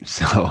sleep.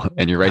 So,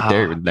 and you're right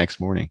there the next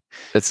morning.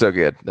 That's so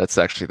good. That's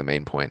actually the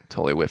main point.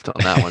 Totally whiffed on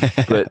that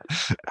one. But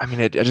I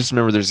mean, I just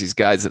remember there's these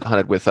guys that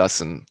hunted with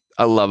us, and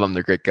I love them.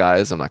 They're great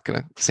guys. I'm not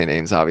going to say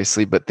names,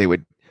 obviously, but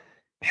they'd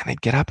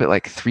get up at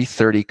like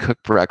 3:30,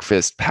 cook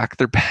breakfast, pack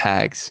their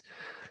bags.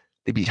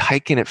 They'd be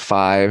hiking at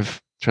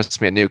 5.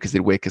 Trust me, I knew, because they'd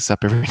wake us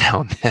up every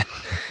now and then.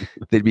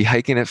 They'd be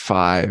hiking at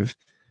 5.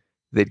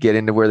 They'd get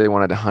into where they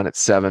wanted to hunt at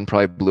 7,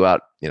 probably blew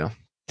out,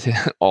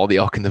 to all the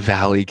elk in the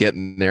valley,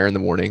 getting there in the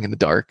morning in the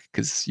dark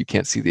because you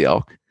can't see the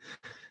elk.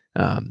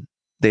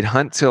 They'd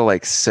hunt till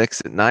like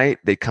 6 at night.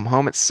 They'd come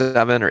home at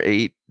 7 or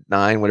 8,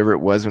 9, whatever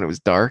it was when it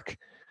was dark,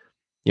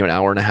 an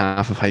hour and a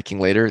half of hiking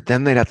later.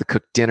 Then they'd have to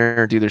cook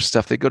dinner, do their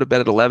stuff. They'd go to bed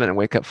at 11 and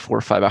wake up 4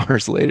 or 5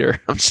 hours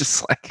later. I'm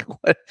just like,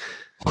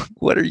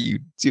 what are you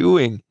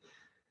doing?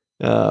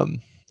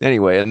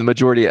 Anyway, and the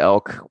majority of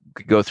elk, we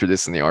could go through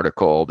this in the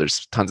article.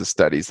 There's tons of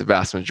studies. The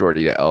vast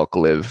majority of elk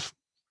live,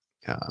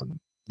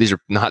 these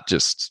are not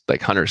just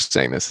like hunters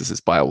saying this. This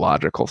is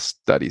biological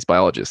studies,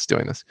 biologists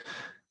doing this,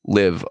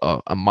 live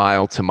a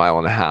mile to mile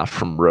and a half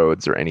from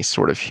roads or any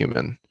sort of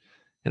human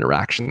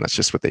interaction. That's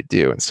just what they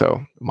do. And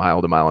so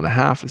mile to mile and a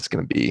half is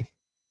going to be,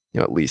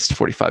 at least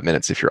 45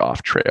 minutes if you're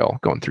off trail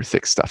going through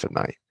thick stuff at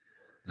night.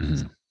 Mm-hmm.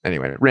 So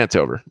anyway, rant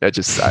over.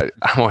 I'm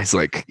always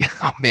like,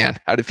 oh man,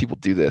 how do people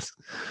do this?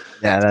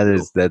 Yeah,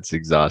 that's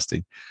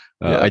exhausting.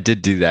 I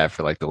did do that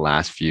for like the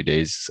last few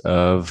days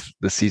of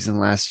the season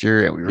last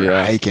year, and we were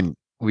hiking.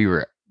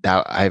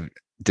 I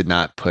did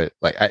not put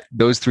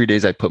those 3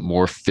 days. I put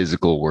more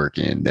physical work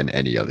in than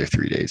any other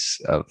 3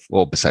 days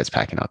besides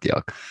packing out the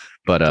elk.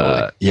 But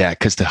totally.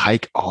 Because to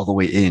hike all the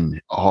way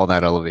in, all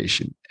that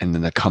elevation, and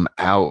then to come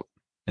out,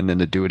 and then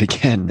to do it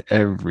again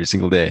every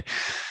single day,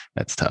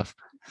 that's tough.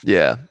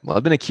 Yeah. Well,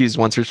 I've been accused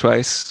once or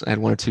twice. I had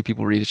 1 or 2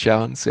 people reach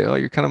out and say, oh,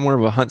 you're kind of more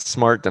of a hunt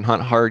smart than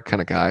hunt hard kind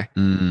of guy.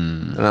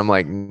 And I'm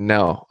like,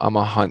 no, I'm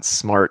a hunt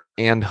smart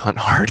and hunt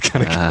hard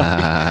kind of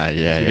guy.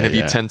 You're going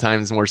to be 10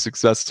 times more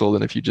successful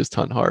than if you just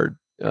hunt hard.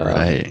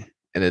 Right.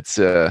 And it's,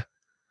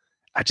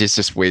 I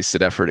just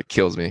wasted effort. It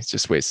kills me. It's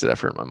just wasted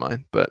effort in my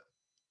mind. But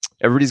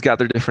everybody's got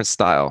their different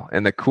style.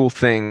 And the cool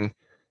thing,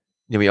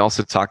 we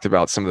also talked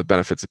about some of the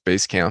benefits of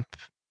base camp.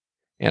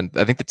 And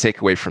I think the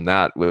takeaway from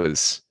that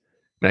was,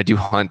 I do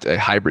hunt a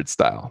hybrid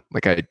style.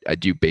 Like I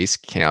do base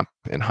camp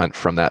and hunt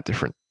from that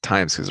different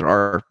times because there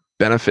are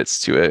benefits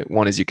to it.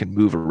 One is you can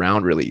move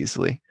around really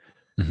easily.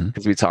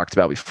 Because we talked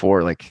about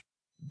before, like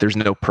there's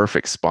no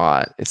perfect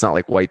spot. It's not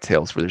like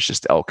whitetails where there's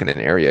just elk in an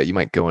area. You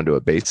might go into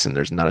a basin,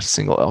 there's not a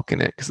single elk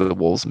in it because the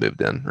wolves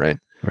moved in, right?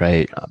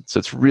 Right. So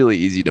it's really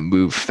easy to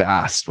move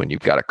fast when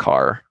you've got a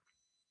car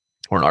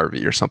or an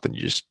RV or something.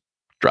 You just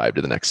drive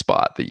to the next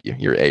spot,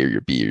 your A or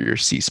your B or your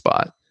C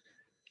spot,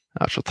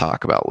 which we'll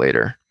talk about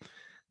later.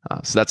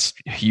 So that's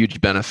a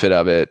huge benefit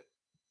of it.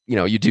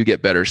 You do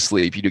get better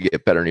sleep, you do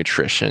get better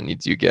nutrition, you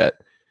do get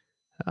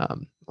a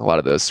lot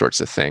of those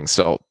sorts of things.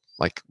 So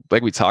like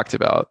we talked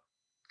about,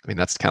 I mean,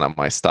 that's kind of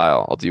my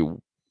style. I'll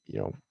do,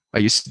 I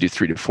used to do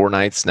 3 to 4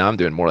 nights. Now I'm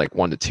doing more like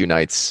 1 to 2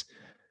 nights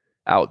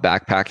out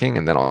backpacking,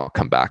 and then I'll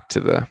come back to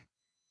the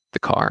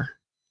car.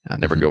 I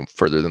never go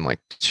further than like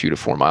 2 to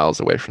 4 miles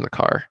away from the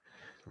car.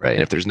 Right.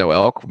 And if there's no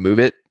elk, move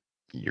it.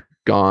 You're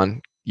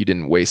gone. You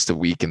didn't waste a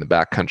week in the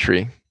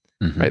backcountry.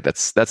 Right.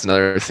 That's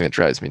another thing that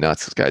drives me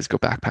nuts. Those guys go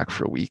backpack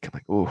for a week. I'm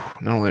like, oh,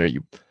 not only are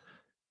you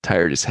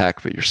tired as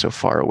heck, but you're so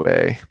far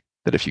away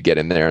that if you get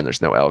in there and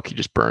there's no elk, you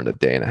just burned a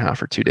day and a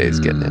half or 2 days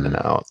getting in and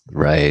out.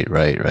 Right.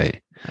 Yada,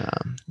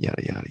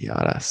 yada,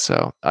 yada.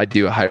 So I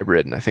do a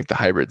hybrid, and I think the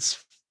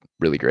hybrid's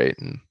really great.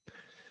 And I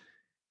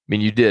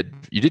mean, you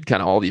did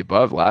kind of all the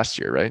above last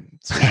year, right?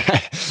 So,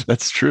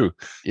 that's true.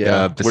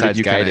 Yeah.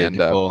 Besides guided,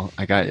 well,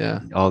 I got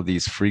all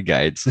these free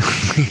guides.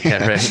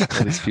 Yeah, right.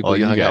 All these people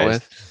you hung out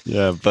with.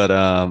 Yeah, but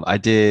I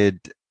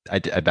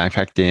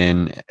backpacked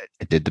in.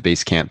 I did the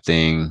base camp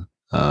thing.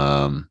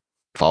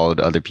 Followed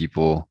other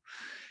people.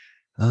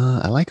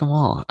 I like them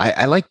all.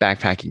 I like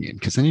backpacking in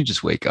because then you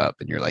just wake up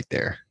and you're like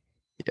there.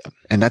 Yeah.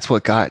 And that's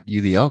what got you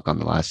the elk on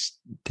the last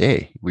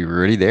day. We were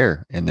already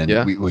there. And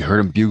then we heard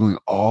them bugling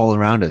all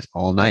around us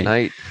all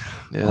night.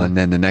 Yeah. And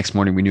then the next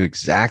morning we knew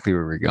exactly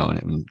where we were going.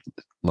 And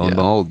lo and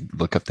behold,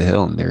 look up the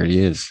hill and there he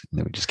is. And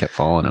then we just kept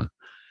following him.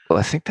 Well,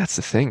 I think that's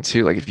the thing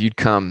too. Like if you'd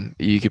come,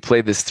 you could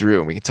play this through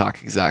and we can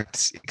talk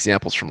exact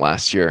examples from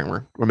last year. And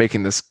we're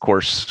making this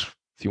course,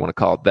 if you want to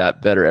call it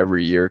that, better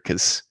every year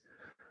because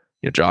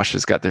Josh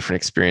has got different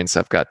experience.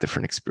 I've got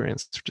different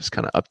experience. We're just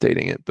kind of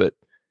updating it. But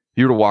if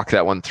you were to walk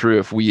that one through,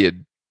 if we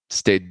had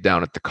stayed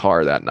down at the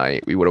car that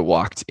night, we would have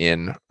walked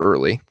in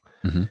early.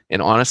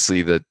 And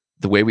honestly, the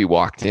way we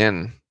walked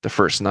in the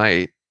first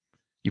night,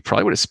 you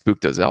probably would have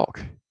spooked those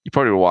elk. You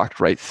probably would have walked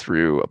right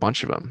through a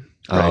bunch of them.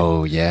 Right?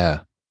 Oh,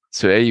 yeah.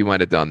 So A, you might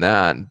have done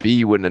that. And B,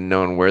 you wouldn't have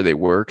known where they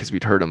were because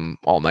we'd heard them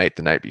all night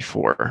the night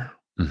before.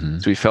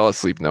 So we fell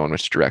asleep knowing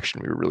which direction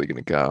we were really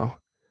going to go.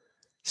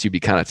 So you'd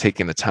be kind of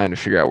taking the time to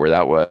figure out where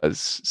that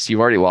was. So you've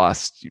already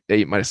lost.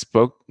 You might have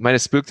spooked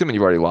them, and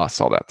you've already lost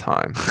all that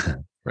time.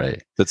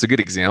 Right. That's a good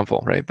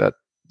example, right?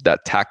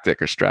 That tactic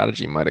or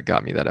strategy might have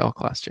got me that elk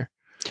last year.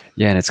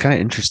 Yeah, and it's kind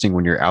of interesting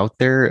when you're out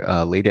there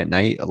late at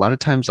night. A lot of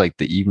times, like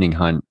the evening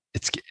hunt,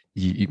 it's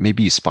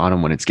maybe you spot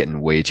them when it's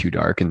getting way too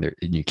dark and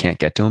you can't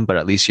get to them, but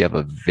at least you have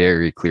a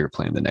very clear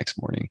plan the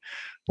next morning.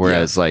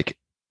 Whereas, like,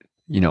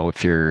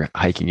 if you're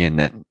hiking in,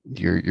 that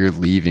you're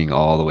leaving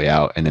all the way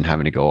out and then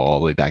having to go all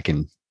the way back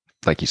in,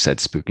 like you said,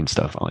 spooking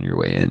stuff on your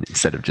way in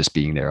instead of just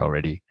being there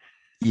already.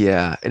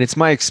 Yeah, and it's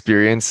my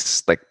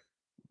experience, like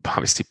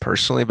obviously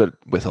personally, but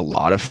with a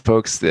lot of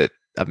folks that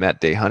I've met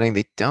day hunting,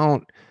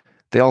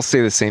 they all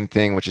say the same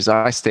thing, which is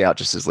I stay out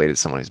just as late as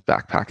someone who's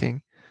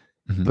backpacking.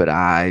 But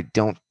I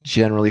don't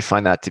generally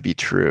find that to be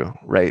true,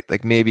 right?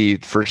 Like maybe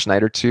the first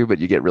night or two, but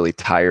you get really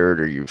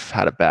tired or you've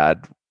had a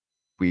bad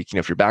week.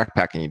 If you're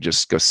backpacking, you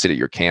just go sit at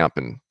your camp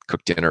and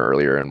cook dinner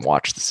earlier and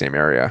watch the same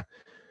area.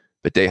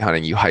 But day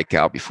hunting, you hike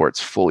out before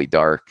it's fully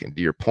dark. And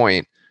to your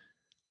point,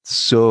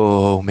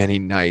 so many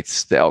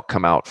nights the elk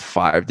come out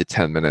 5 to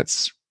 10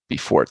 minutes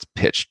before it's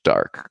pitch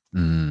dark,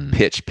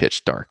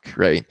 pitch dark,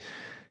 right?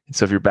 And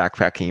so if you're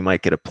backpacking, you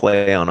might get a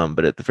play on them,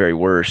 but at the very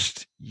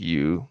worst,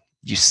 you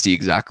see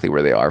exactly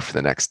where they are for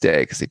the next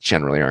day because they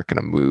generally aren't going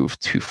to move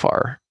too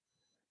far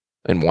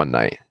in one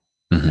night.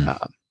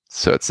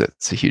 So it's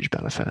a huge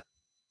benefit.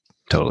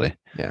 Totally.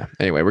 Yeah.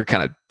 Anyway, we're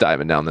kind of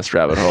diving down this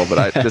rabbit hole,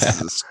 but this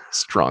is a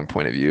strong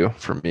point of view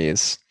for me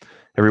is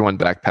everyone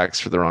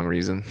backpacks for the wrong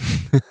reason.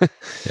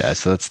 Yeah.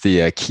 So that's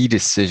the key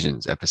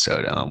decisions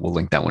episode. We'll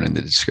link that one in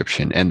the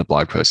description and the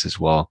blog post as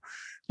well.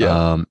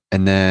 Yeah.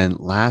 And then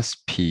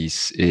last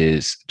piece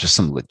is just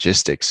some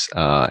logistics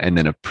and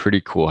then a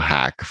pretty cool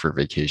hack for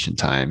vacation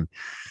time.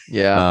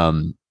 Yeah.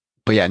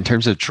 But yeah, in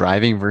terms of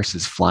driving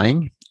versus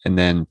flying and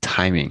then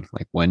timing,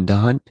 like when to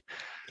hunt.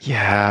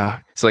 Yeah.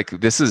 It's like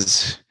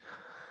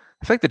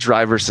I feel like the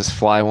drive versus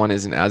fly one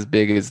isn't as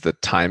big as the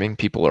timing.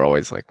 People are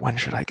always like, when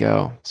should I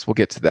go? So we'll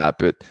get to that.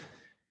 But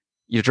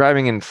you're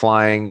driving and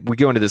flying. We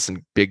go into this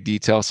in big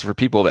detail. So for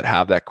people that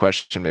have that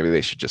question, maybe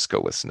they should just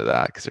go listen to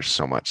that because there's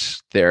so much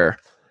there.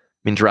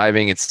 mean,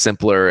 driving, it's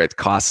simpler, it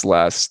costs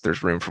less,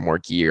 there's room for more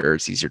gear,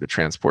 it's easier to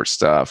transport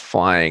stuff.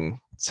 Flying,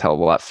 it's a hell of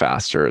a lot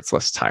faster, it's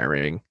less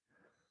tiring.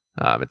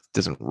 It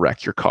doesn't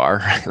wreck your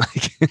car,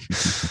 like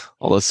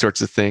all those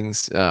sorts of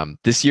things.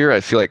 This year,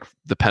 I feel like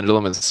the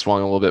pendulum has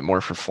swung a little bit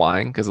more for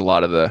flying because a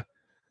lot of the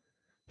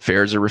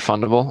fares are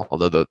refundable,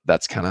 although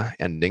that's kind of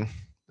ending.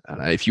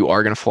 If you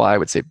are going to fly, I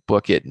would say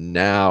book it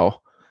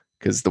now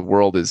because the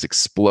world is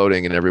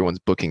exploding and everyone's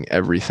booking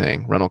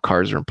everything. Rental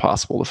cars are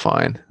impossible to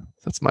find.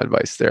 That's my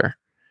advice there.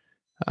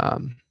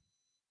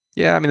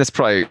 Yeah, I mean, that's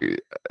probably,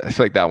 I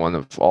feel like that one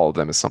of all of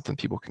them is something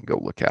people can go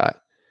look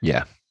at.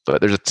 Yeah. But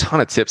there's a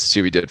ton of tips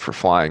too we did for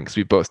flying because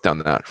we've both done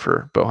that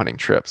for bow hunting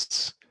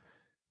trips,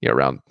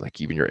 around like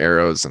even your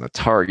arrows and a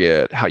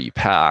target, how you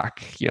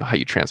pack, how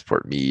you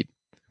transport meat,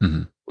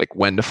 like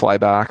when to fly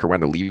back or when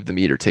to leave the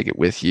meat or take it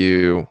with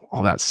you,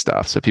 all that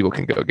stuff. So people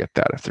can go get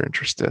that if they're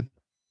interested.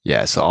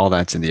 Yeah. So all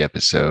that's in the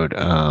episode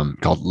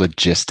called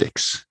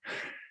Logistics,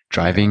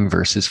 Driving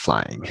versus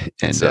Flying.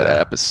 And it's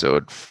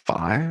episode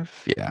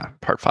 5. Yeah.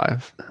 Part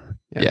 5.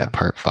 Yeah.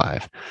 Part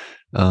 5.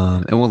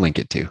 And we'll link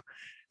it too.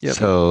 Yep.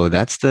 So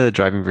that's the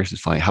driving versus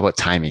flying. How about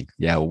timing?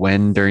 Yeah.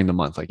 When during the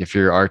month? Like if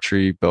you're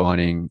archery, bow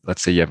hunting,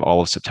 let's say you have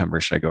all of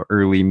September, should I go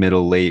early,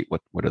 middle, late?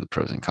 What are the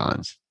pros and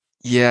cons?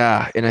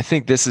 Yeah. And I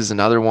think this is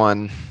another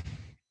one.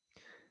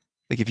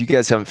 Like if you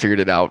guys haven't figured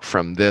it out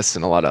from this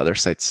and a lot of other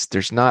sites,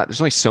 there's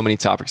only so many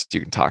topics you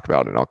can talk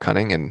about in elk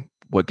hunting, and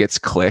what gets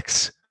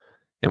clicks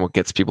and what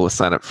gets people to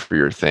sign up for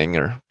your thing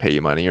or pay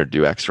you money or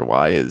do X or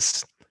Y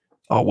is,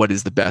 what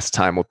is the best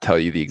time? We'll tell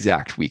you the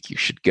exact week you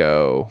should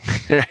go,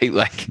 right?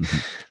 Like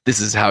this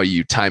is how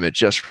you time it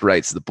just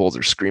right so the bulls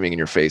are screaming in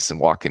your face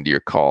and walk into your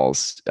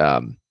calls.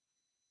 And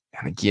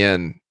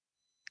again,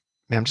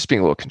 man, I'm just being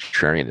a little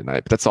contrarian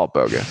tonight, but that's all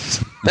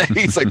bogus.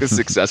 It's like the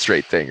success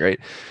rate thing, right?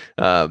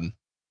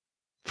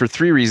 For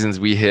 3 reasons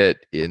we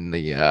hit in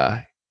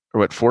the,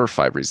 4 or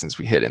 5 reasons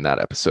we hit in that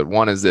episode.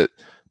 One is that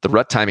the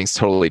rut timing is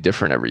totally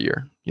different every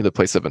year. The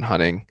place I've been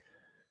hunting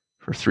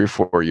for 3 or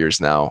 4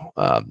 years now,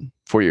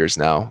 4 years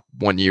now.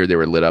 1 year they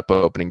were lit up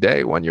opening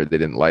day. 1 year they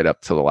didn't light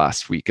up till the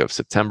last week of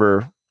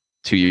September.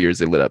 2 years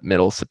they lit up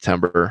middle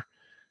September.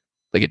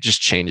 Like it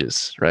just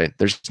changes, right?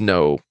 There's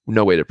no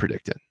way to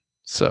predict it.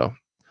 So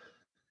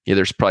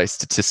there's probably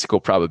statistical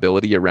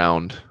probability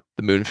around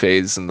the moon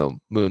phase and the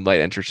moonlight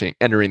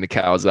entering the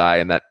cow's eye,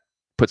 and that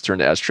puts her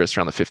into estrus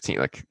around the 15th,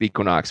 like the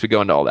equinox. We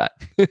go into all that.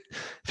 If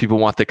people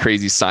want the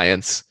crazy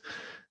science,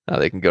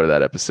 they can go to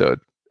that episode.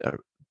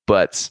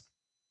 But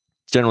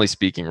generally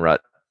speaking,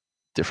 rut,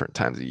 different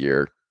times a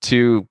year.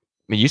 2,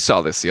 I mean, you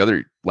saw this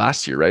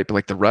last year, right? But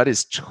like the rut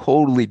is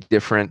totally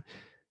different,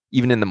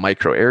 even in the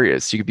micro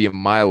areas. So you could be a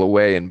mile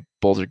away and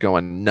bulls are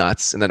going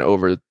nuts, and then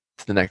over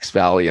to the next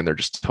valley and they're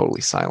just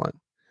totally silent.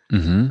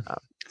 So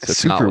it's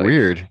super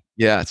weird.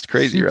 Yeah, it's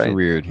crazy, super right? Super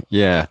weird.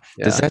 Yeah.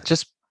 Does that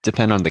just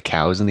depend on the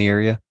cows in the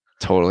area?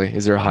 Totally.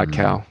 Is there a hot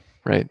cow?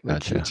 Right.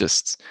 Gotcha.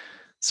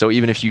 So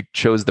even if you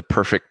chose the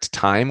perfect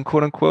time,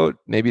 quote unquote,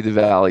 maybe the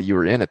valley you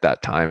were in at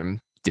that time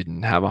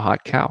didn't have a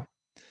hot cow,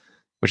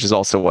 which is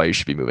also why you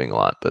should be moving a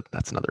lot, but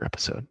that's another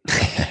episode.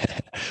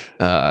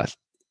 And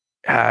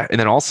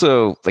then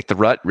also, like the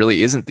rut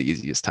really isn't the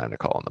easiest time to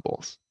call on the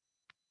bulls.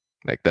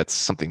 Like that's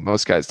something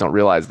most guys don't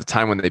realize. The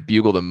time when they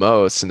bugle the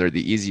most and they're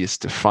the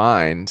easiest to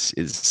find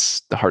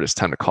is the hardest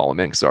time to call them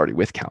in because they're already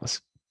with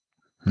cows.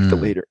 The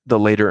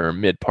later or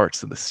mid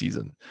parts of the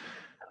season.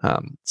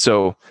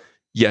 So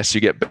yes,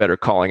 you get better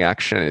calling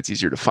action and it's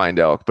easier to find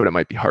elk, but it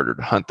might be harder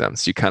to hunt them.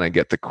 So you kind of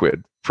get the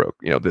quid pro,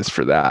 this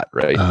for that,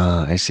 right?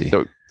 I see.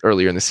 So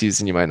earlier in the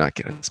season, you might not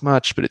get as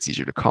much, but it's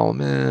easier to call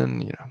them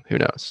in, who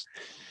knows?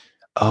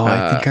 Oh,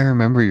 I think I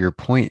remember your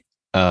point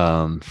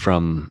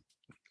from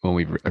when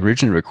we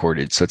originally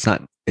recorded. So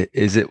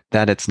is it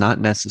that it's not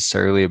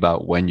necessarily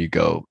about when you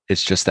go,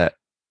 it's just that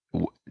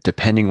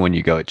depending when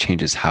you go, it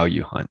changes how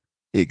you hunt.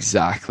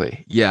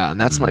 Exactly. Yeah. And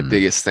that's my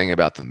biggest thing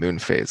about the moon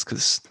phase,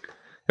 because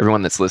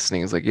everyone that's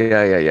listening is like,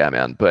 yeah,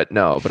 man. But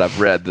I've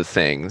read the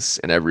things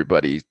and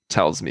everybody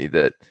tells me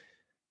that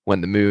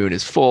when the moon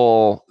is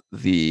full,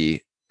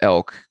 the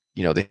elk,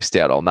 they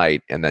stay out all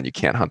night and then you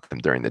can't hunt them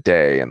during the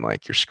day and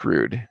like you're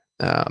screwed.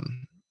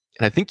 And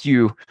I think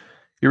you're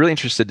really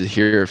interested to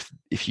hear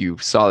if you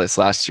saw this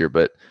last year,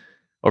 but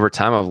over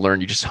time I've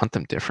learned you just hunt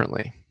them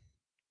differently,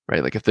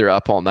 right? Like if they're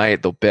up all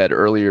night, they'll bed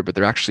earlier, but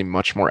they're actually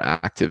much more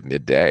active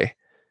midday.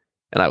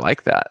 And I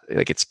like that.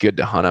 Like it's good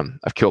to hunt them.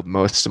 I've killed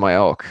most of my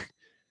elk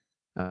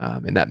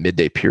in that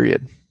midday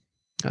period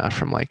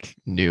from like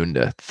noon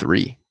to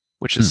 3,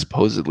 which is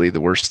supposedly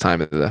the worst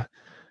time of the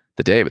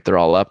day, but they're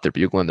all up, they're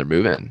bugling, they're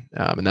moving.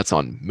 And that's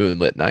on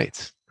moonlit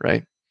nights,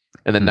 right?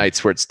 And then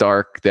nights where it's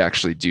dark, they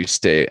actually do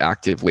stay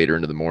active later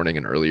into the morning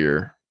and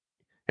earlier,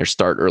 or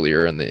start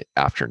earlier in the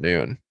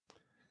afternoon.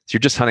 So you're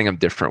just hunting them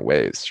different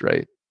ways,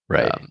 right?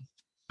 Right.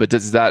 But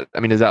does that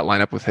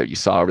line up with what you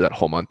saw over that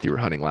whole month you were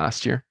hunting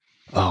last year?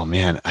 Oh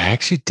man, I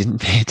actually didn't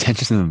pay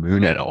attention to the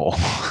moon at all.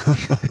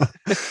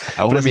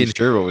 I wasn't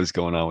sure what was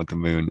going on with the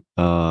moon.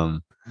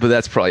 But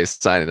that's probably a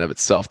sign in of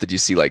itself. Did you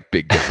see like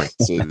big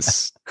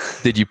differences?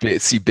 Did you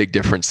see big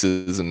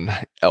differences in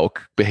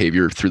elk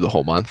behavior through the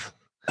whole month?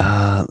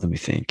 Let me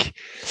think.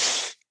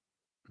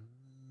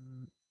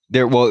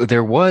 There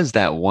was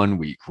that one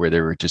week where they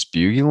were just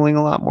bugling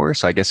a lot more.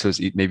 So I guess it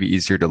was maybe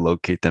easier to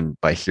locate them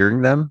by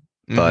hearing them.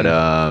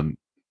 But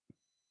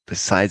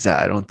besides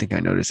that, I don't think I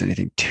noticed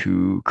anything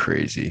too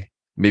crazy.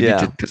 Maybe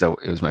just because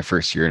it was my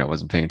first year and I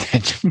wasn't paying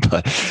attention.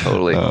 But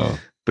totally.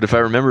 But if I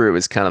remember, it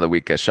was kind of the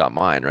week I shot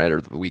mine, right,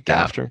 or the week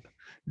after.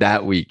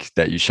 That week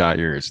that you shot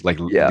yours, like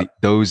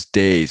those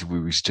days,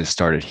 we just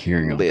started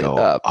hearing them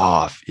go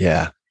off.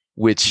 Yeah,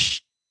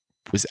 which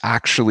was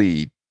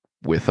actually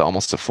with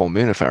almost a full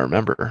moon, if I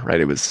remember,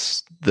 right? It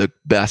was the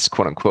best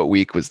quote unquote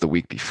week was the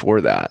week before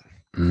that.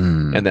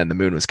 And then the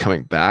moon was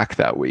coming back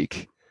that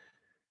week.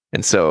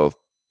 And so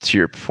to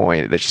your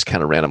point, that just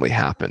kind of randomly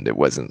happened. It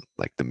wasn't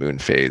like the moon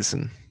phase.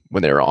 And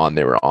when they were on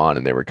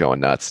and they were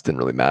going nuts. It didn't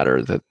really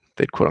matter that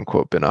they'd quote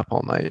unquote been up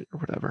all night or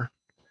whatever.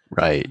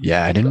 Right.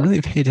 Yeah. I didn't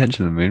really pay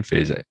attention to the moon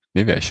phase.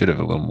 Maybe I should have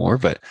a little more,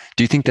 but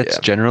do you think that's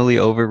generally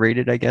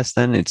overrated? I guess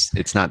then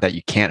it's not that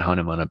you can't hunt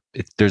them on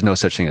there's no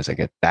such thing as like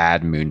a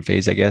bad moon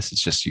phase. I guess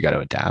it's just, you got to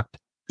adapt.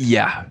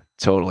 Yeah,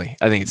 totally.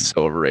 I think it's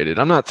so overrated.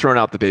 I'm not throwing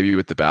out the baby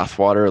with the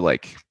bathwater.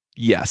 Like,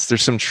 yes,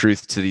 there's some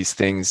truth to these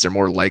things. They're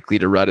more likely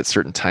to rut at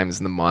certain times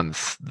in the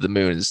month. The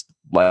moon is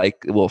it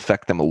will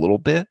affect them a little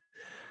bit,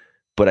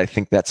 but I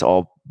think that's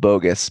all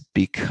bogus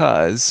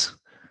because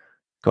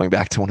going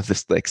back to one of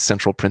the like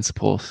central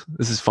principles,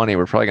 this is funny.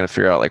 We're probably going to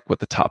figure out like what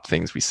the top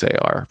things we say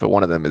are, but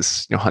one of them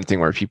is,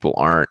 hunting where people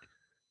aren't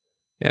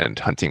and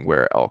hunting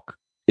where elk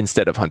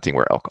instead of hunting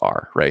where elk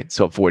are, right?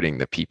 So avoiding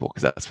the people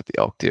because that's what the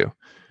elk do.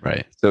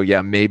 Right. So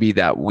yeah, maybe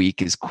that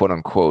week is quote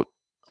unquote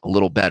a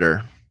little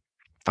better,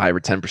 5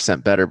 or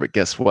 10% better, but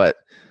guess what?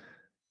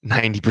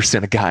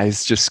 90% of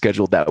guys just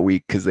scheduled that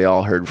week because they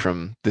all heard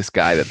from this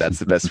guy that that's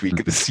the best week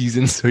of the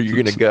season. So you're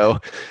going to go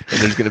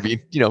and there's going to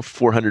be,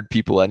 400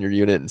 people on your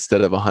unit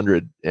instead of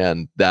 100.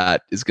 And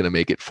that is going to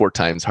make it 4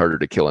 times harder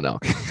to kill an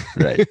elk.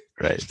 Right.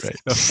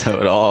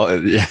 So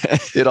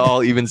it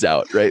all evens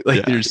out, right?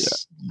 Like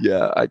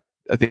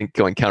I think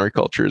going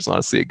counterculture is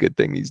honestly a good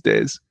thing these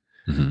days.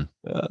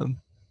 Mm-hmm.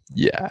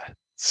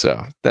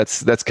 So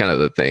that's kind of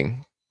the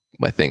thing.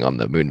 My thing on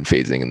the moon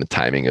phasing and the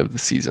timing of the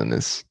season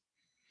is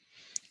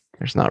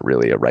there's not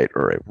really a right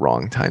or a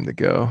wrong time to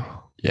go.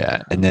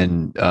 Yeah. And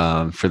then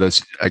for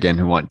those, again,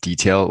 who want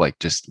detail, like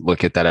just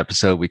look at that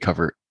episode.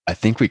 I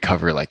think we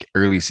cover like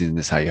early season,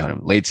 this is how you hunt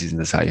them, late season,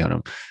 this is how you hunt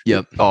them.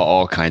 Yep.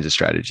 All kinds of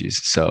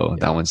strategies. So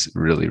that one's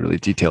really, really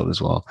detailed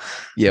as well.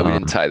 Yeah. We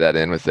didn't tie that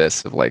in with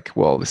this of like,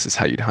 well, this is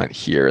how you'd hunt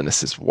here. And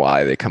this is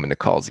why they come into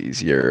calls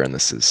easier. And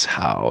this is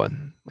how,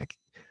 and like,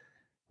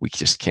 we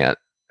just can't,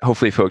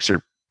 hopefully folks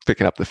are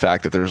picking up the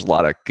fact that there's a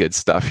lot of good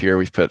stuff here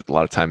we've put a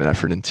lot of time and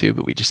effort into,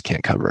 but we just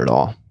can't cover it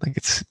all. Like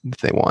if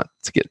they want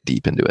to get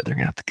deep into it, they're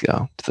gonna have to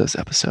go to those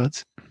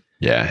episodes.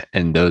 Yeah,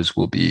 and those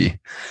will be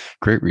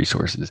great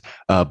resources.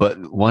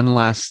 But one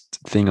last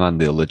thing on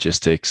the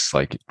logistics,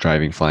 like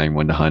driving, flying,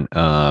 when to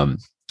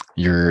hunt,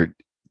 your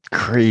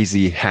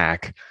crazy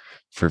hack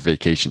for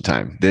vacation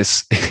time.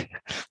 This,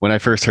 when I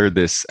first heard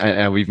this,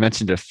 and we've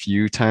mentioned a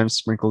few times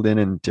sprinkled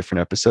in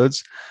different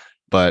episodes,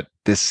 but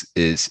this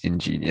is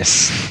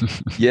ingenious.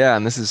 Yeah,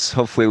 and this is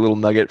hopefully a little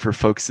nugget for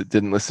folks that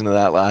didn't listen to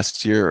that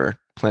last year or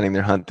planning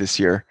their hunt this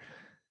year.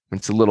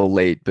 It's a little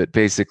late, but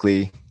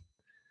basically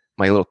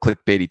my little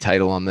clickbaity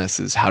title on this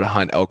is how to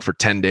hunt elk for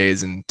 10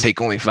 days and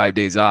take only 5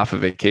 days off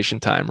of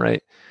vacation time,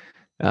 right?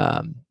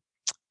 And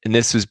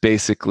this was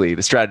basically,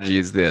 the strategy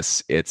is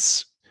this.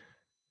 It's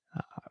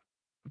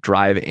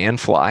drive and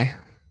fly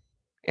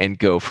and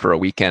go for a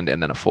weekend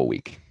and then a full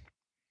week.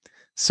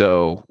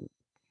 So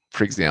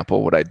for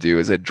example, what I do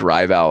is I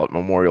drive out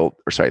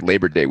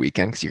Labor Day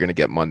weekend because you're going to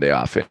get Monday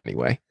off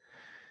anyway.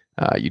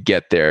 You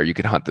get there, you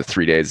can hunt the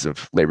 3 days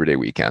of Labor Day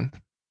weekend.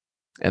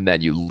 And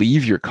then you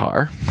leave your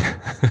car,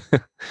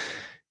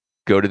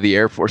 go to the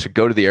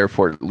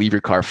airport, leave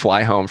your car,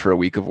 fly home for a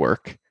week of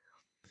work.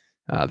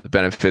 The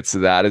benefits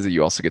of that is that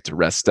you also get to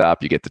rest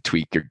up, you get to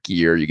tweak your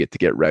gear, you get to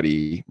get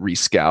ready,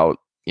 re-scout,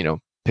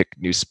 pick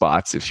new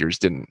spots if yours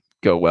didn't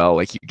go well.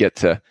 Like you get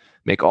to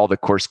make all the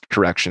course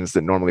corrections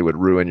that normally would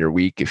ruin your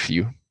week if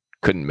you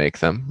couldn't make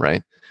them,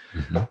 right?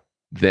 Mm-hmm.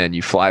 Then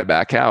you fly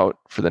back out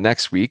for the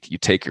next week. You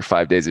take your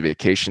 5 days of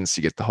vacation, so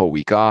you get the whole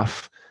week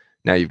off.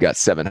 Now you've got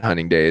 7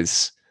 hunting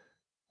days.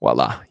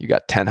 Voila, you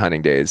got 10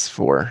 hunting days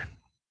for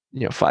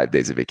 5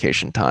 days of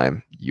vacation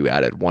time. You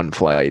added 1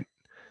 flight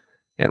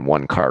and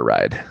 1 car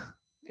ride,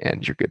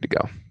 and you're good to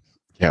go.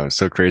 Yeah, it was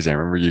so crazy. I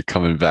remember you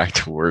coming back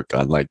to work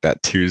on like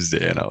that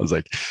Tuesday, and I was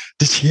like,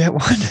 "Did she get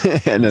one?"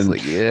 And then,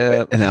 like,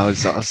 yeah. And that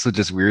was also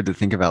just weird to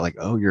think about, like,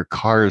 oh, your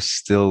car is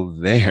still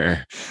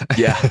there.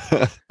 Yeah,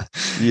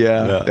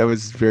 yeah. That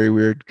was very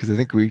weird because I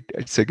think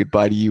I said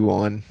goodbye to you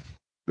on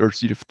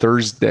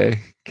Thursday.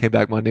 Came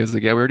back Monday. I was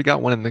like, yeah, we already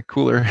got one in the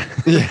cooler.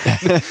 Yeah.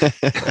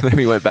 Then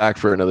we went back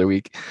for another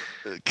week.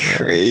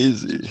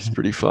 Crazy. It's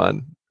pretty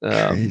fun.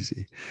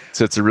 Crazy.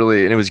 So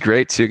and it was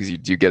great too because you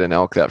do get an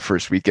elk that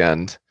first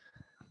weekend.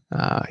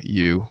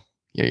 You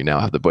now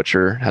have the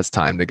butcher has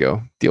time to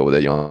go deal with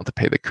it. You don't have to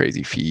pay the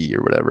crazy fee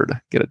or whatever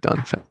to get it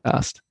done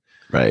fast.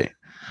 Right.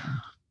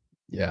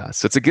 Yeah.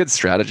 So it's a good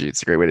strategy.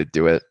 It's a great way to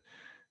do it.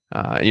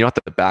 And you don't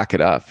have to back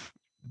it up,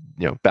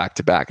 back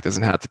to back. It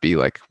doesn't have to be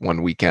like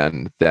one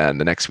weekend, then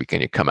the next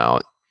weekend you come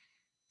out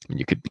and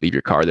you could leave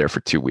your car there for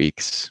 2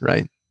 weeks,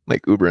 right?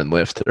 Like Uber and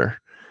Lyft are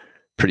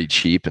pretty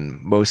cheap.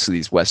 And most of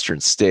these Western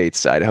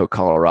states, Idaho,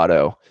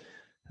 Colorado,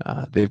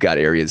 they've got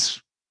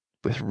areas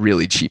with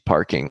really cheap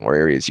parking or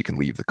areas you can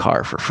leave the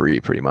car for free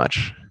pretty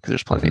much because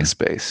there's plenty of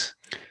space.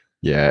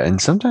 Yeah.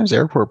 And sometimes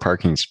airport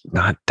parking's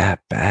not that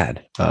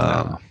bad.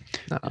 No.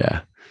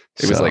 Yeah.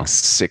 It was like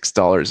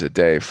 $6 a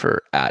day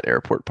for at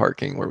airport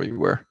parking where we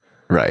were.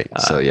 Right.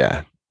 So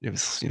yeah. It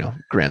was,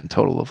 grand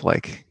total of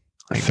like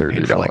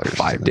 $30 for like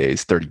 5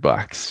 days,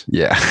 $30.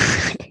 Yeah.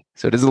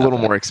 So it is a little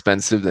more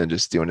expensive than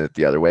just doing it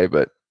the other way,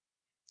 but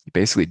you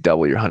basically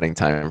double your hunting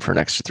time for an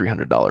extra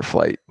 $300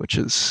 flight, which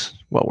is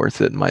well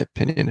worth it in my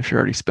opinion. If you're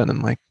already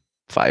spending like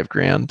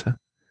 $5,000 to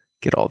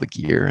get all the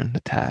gear and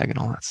the tag and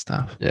all that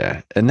stuff.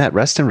 Yeah. And that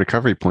rest and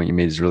recovery point you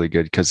made is really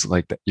good because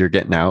like you're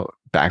getting out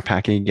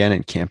backpacking again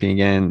and camping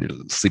again, you're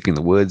sleeping in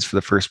the woods for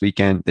the first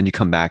weekend. Then you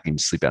come back and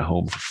sleep at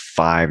home for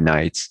 5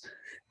 nights.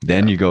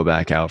 Then you go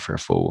back out for a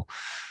full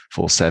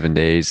 7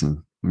 days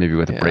and maybe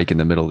with a break in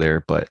the middle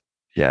there. But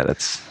yeah, well,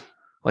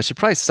 I should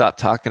probably stop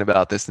talking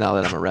about this now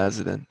that I'm a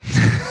resident.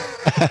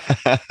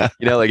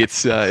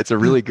 It's a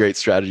really great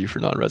strategy for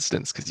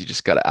non-residents because you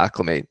just got to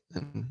acclimate.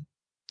 And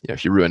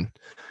if you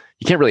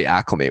can't really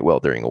acclimate well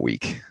during a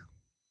week.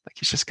 Like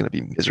it's just going to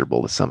be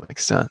miserable to some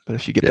extent. But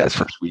if you get that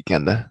first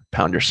weekend to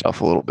pound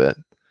yourself a little bit,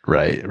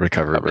 right,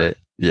 recover a bit.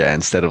 Yeah,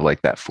 instead of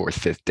like that 4th,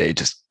 5th day,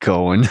 just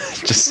going,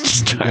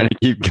 just trying to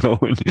keep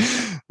going.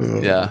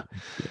 Yeah.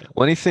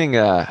 Well, anything?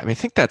 I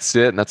think that's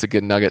it, and that's a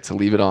good nugget to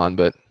leave it on.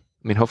 But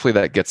hopefully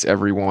that gets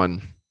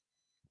everyone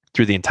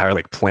through the entire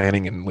like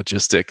planning and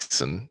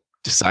logistics and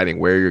deciding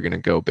where you're going to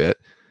go bit.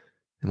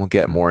 And we'll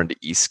get more into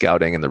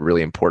e-scouting and the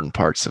really important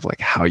parts of like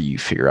how you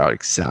figure out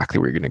exactly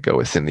where you're going to go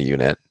within the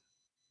unit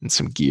and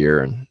some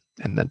gear and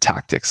then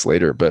tactics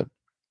later. But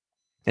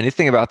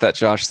anything about that,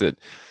 Josh, that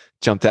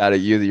jumped out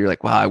at you that you're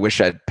like, wow, I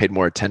wish I'd paid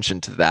more attention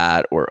to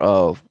that, or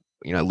I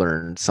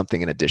learned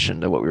something in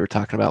addition to what we were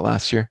talking about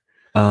last year?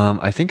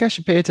 I think I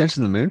should pay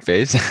attention to the moon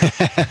phase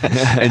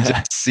and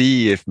just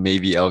see if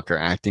maybe elk are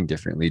acting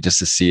differently, just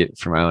to see it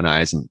from my own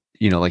eyes. And,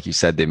 like you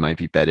said, they might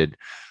be bedded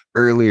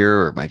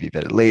earlier or might be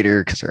bedded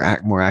later because they're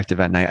more active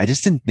at night. I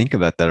just didn't think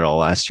about that at all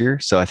last year.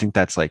 So I think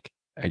that's like,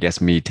 I guess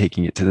me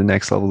taking it to the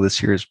next level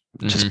this year is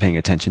just paying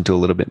attention to a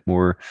little bit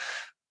more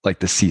like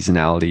the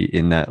seasonality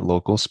in that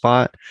local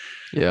spot.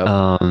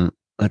 Yeah.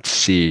 Let's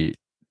see.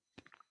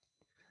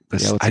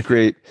 It's a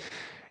great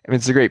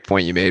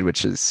point you made,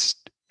 which is,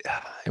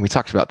 and we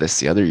talked about this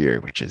the other year,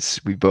 which is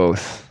we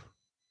both,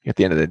 at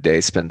the end of the day,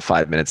 spend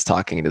 5 minutes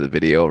talking into the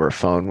video of our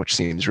phone, which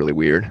seems really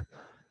weird,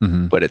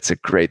 but it's a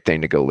great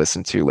thing to go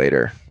listen to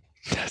later.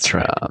 That's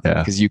right.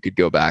 Because you could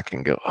go back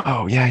and go,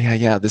 oh,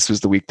 yeah. This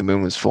was the week the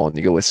moon was full. And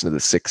you go listen to the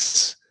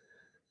 6,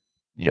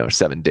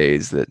 7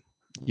 days that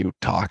you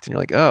talked and you're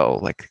like, oh,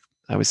 like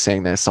I was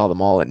saying that I saw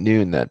them all at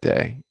noon that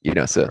day,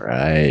 so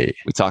right.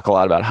 We talk a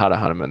lot about how to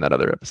hunt them in that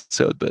other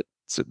episode, but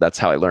so that's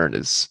how I learned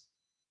is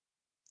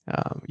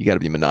you got to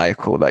be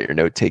maniacal about your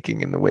note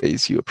taking and the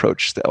ways you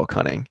approach the elk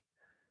hunting.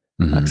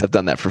 Because I've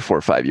done that for 4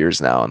 or 5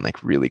 years now, and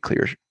like really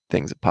clear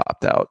things have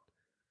popped out,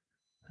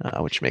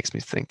 which makes me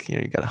think,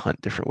 you got to hunt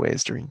different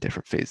ways during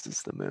different phases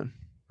of the moon.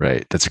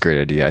 Right. That's a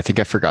great idea. I think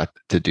I forgot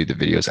to do the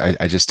videos.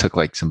 I just took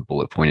like some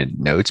bullet pointed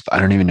notes, but I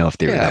don't even know if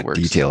they were that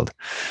detailed.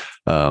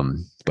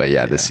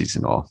 But this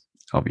season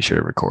I'll be sure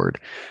to record.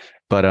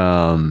 But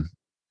how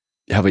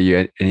about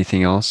you?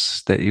 Anything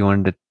else that you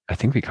wanted to? I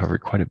think we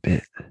covered quite a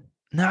bit.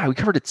 No, we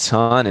covered a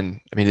ton,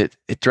 and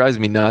it drives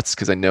me nuts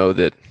because I know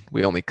that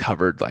we only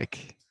covered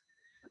like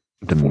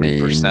the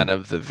 40%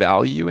 of the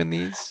value in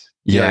these.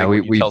 Yeah,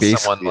 we tell basically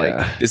someone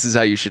like this is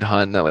how you should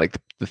hunt. That like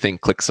the thing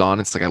clicks on.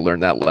 It's like I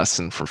learned that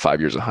lesson from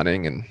 5 years of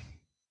hunting and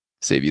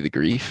save you the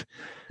grief.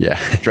 Yeah,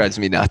 it drives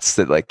me nuts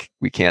that like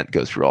we can't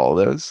go through all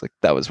of those. Like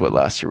that was what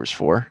last year was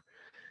for.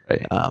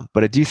 Right.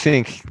 But I do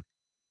think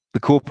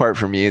the cool part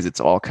for me is it's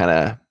all kind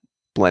of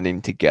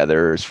blending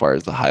together as far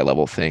as the high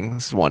level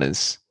things. One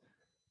is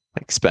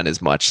like spend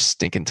as much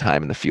stinking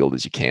time in the field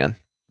as you can,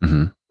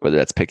 whether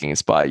that's picking a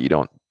spot you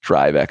don't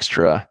drive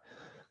extra,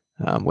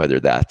 whether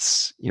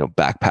that's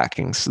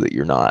backpacking so that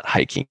you're not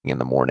hiking in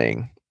the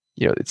morning.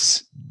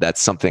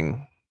 That's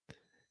something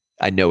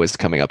I know is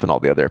coming up in all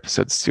the other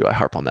episodes too. I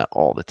harp on that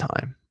all the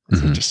time.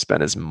 So just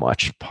spend as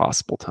much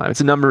possible time.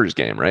 It's a numbers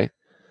game, right?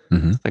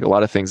 Like a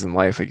lot of things in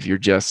life, like if you're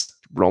just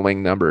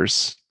rolling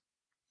numbers,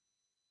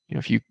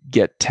 if you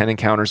get 10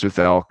 encounters with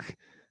elk,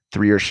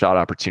 3 are shot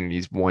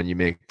opportunities, 1 you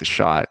make the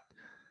shot.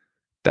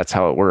 That's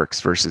how it works.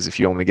 Versus if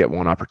you only get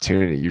 1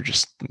 opportunity, you're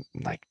just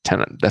like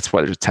 10. That's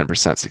why there's a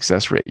 10%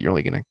 success rate. You're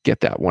only going to get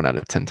that 1 out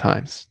of 10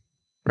 times,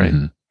 right?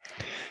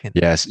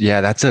 Yes.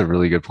 Yeah, that's a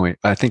really good point.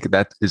 I think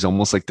that is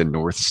almost like the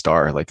North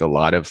Star. Like a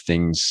lot of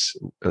things,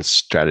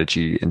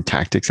 strategy and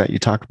tactics that you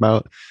talk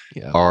about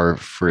Yeah. are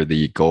for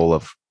the goal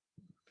of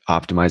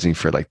optimizing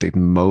for like the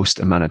most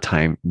amount of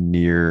time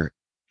near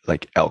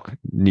like elk,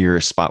 near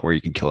a spot where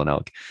you can kill an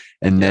elk.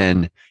 And Yeah.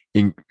 then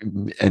in,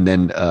 and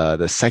then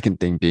the second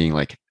thing being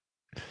like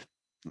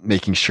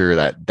making sure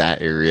that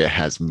that area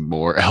has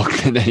more elk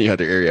than any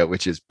other area,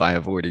 which is by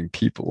avoiding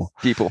people.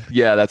 People.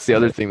 Yeah, that's the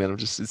other Yeah. thing that I'm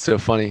just, it's so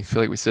funny. I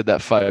feel like we said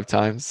that 5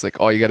 times. It's like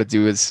all you got to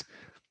do is,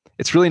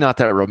 it's really not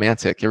that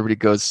romantic. Everybody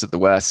goes to the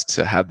West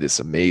to have this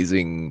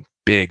amazing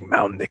big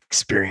mountain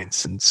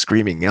experience and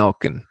screaming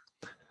elk and,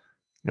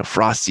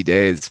 frosty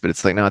days. But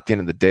it's like, no, at the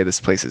end of the day,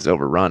 this place is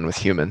overrun with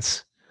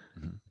humans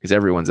Mhm. because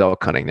everyone's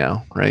elk hunting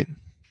now, right?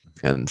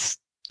 And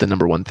the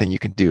number one thing you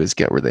can do is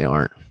get where they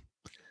aren't.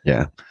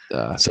 Yeah.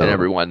 And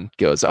everyone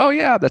goes, "Oh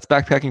yeah, that's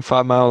backpacking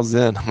 5 miles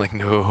in." I'm like,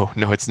 no,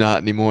 it's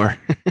not anymore.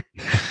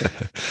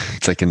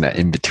 It's like in that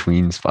in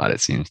between spot,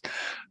 it seems.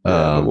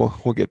 But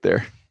we'll get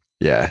there.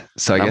 Yeah.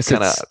 So I And guess I'm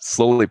kind of it's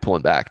slowly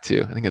pulling back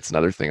too. I think it's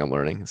another thing I'm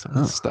learning is I'm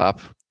gonna stop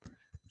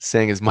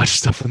saying as much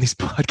stuff on these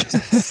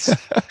podcasts.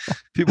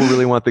 People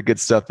really want the good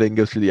stuff. They can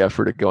go through the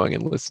effort of going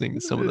and listening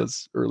to some of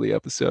those early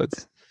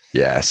episodes.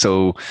 Yeah.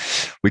 So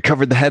we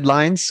covered the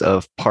headlines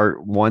of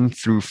part 1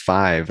 through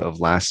 5 of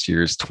last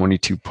year's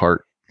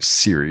 22-part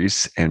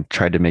series and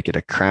tried to make it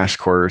a crash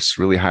course,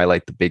 really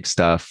highlight the big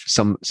stuff.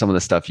 Some of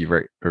the stuff you've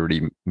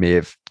already may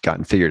have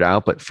gotten figured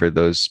out, but for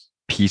those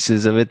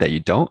pieces of it that you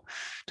don't,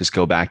 just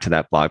go back to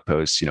that blog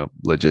post,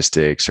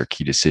 logistics or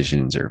key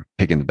decisions or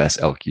picking the best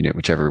elk unit,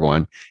 whichever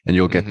one, and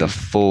you'll get the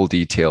full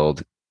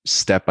detailed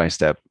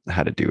step-by-step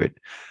how to do it.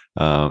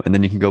 And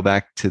then you can go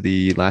back to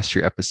the last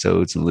year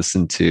episodes and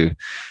listen to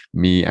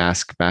me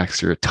ask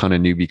Baxter a ton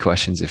of newbie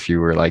questions. If you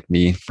were like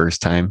me,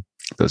 first time,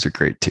 those are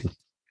great too.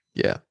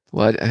 Yeah.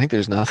 Well, I think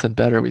there's nothing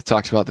better. We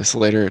talked about this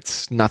later.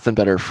 It's nothing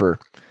better for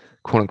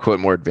quote unquote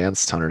more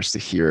advanced hunters to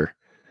hear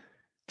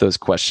those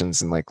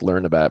questions and like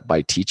learn about it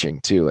by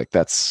teaching too. Like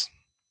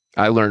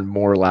I learned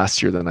more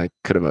last year than I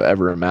could have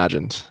ever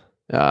imagined.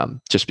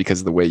 Just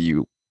because of the way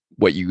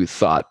what you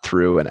thought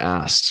through and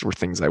asked were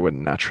things I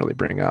wouldn't naturally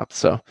bring up.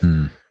 So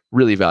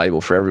really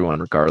valuable for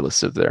everyone,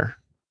 regardless of their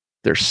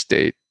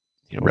state,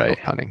 right.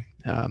 hunting.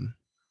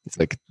 It's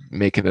like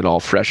making it all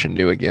fresh and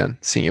new again,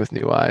 seeing it with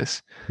new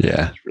eyes.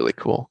 Yeah. It's really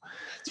cool.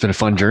 It's been a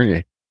fun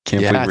journey.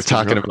 Can't believe we're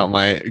talking real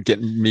about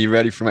getting me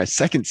ready for my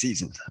second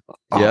season.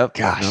 Oh, yep.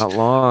 Gosh. Not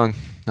long.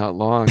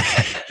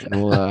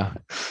 We'll,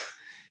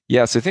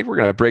 yeah. So I think we're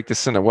going to break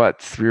this into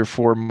 3 or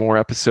 4 more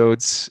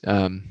episodes.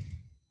 Gear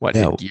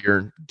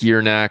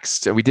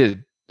next. We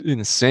did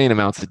insane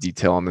amounts of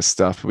detail on this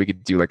stuff. We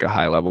could do like a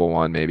high level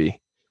one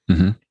maybe.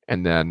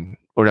 And then,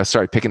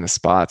 picking the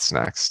spots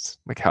next,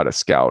 like how to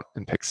scout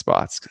and pick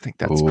spots. I think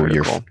that's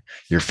critical.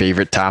 Your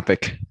favorite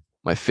topic.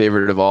 My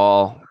favorite of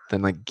all.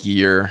 Then like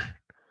gear.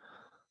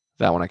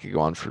 That one I could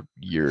go on for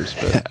years.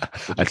 But yeah.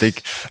 I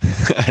think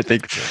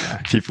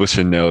people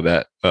should know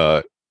that.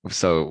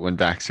 So when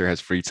Baxter has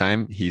free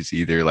time, he's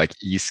either like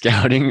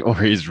e-scouting or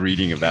he's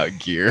reading about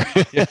gear.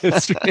 Yeah,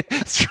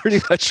 it's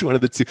pretty much one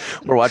of the two.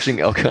 We're watching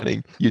elk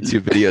hunting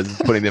YouTube videos and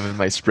putting them in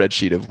my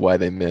spreadsheet of why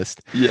they missed.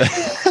 Yeah.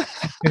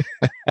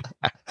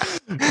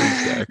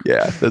 Exactly.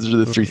 Yeah, those are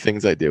the 3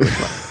 things I do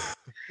with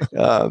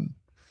mine.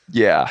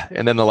 Yeah,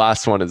 and then the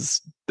last one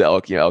is the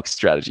elk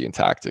strategy and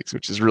tactics,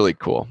 which is really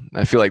cool.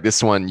 I feel like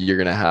this one you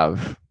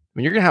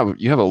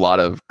have a lot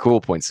of cool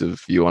points of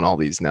view on all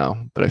these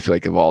now, but I feel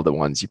like of all the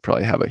ones, you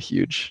probably have a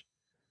huge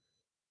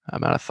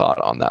amount of thought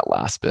on that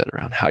last bit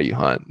around how you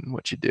hunt and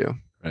what you do.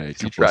 Right,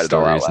 you tried it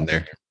all out in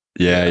there.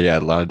 Yeah, a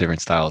lot of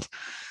different styles.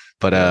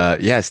 But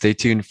stay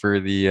tuned for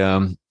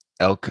the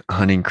elk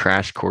hunting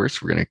crash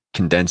course. We're going to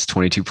condense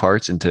 22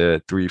 parts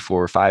into 3,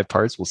 4, 5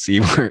 parts. We'll see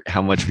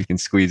how much we can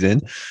squeeze in.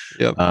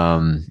 Yep.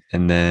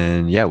 And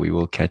then we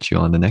will catch you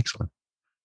on the next one.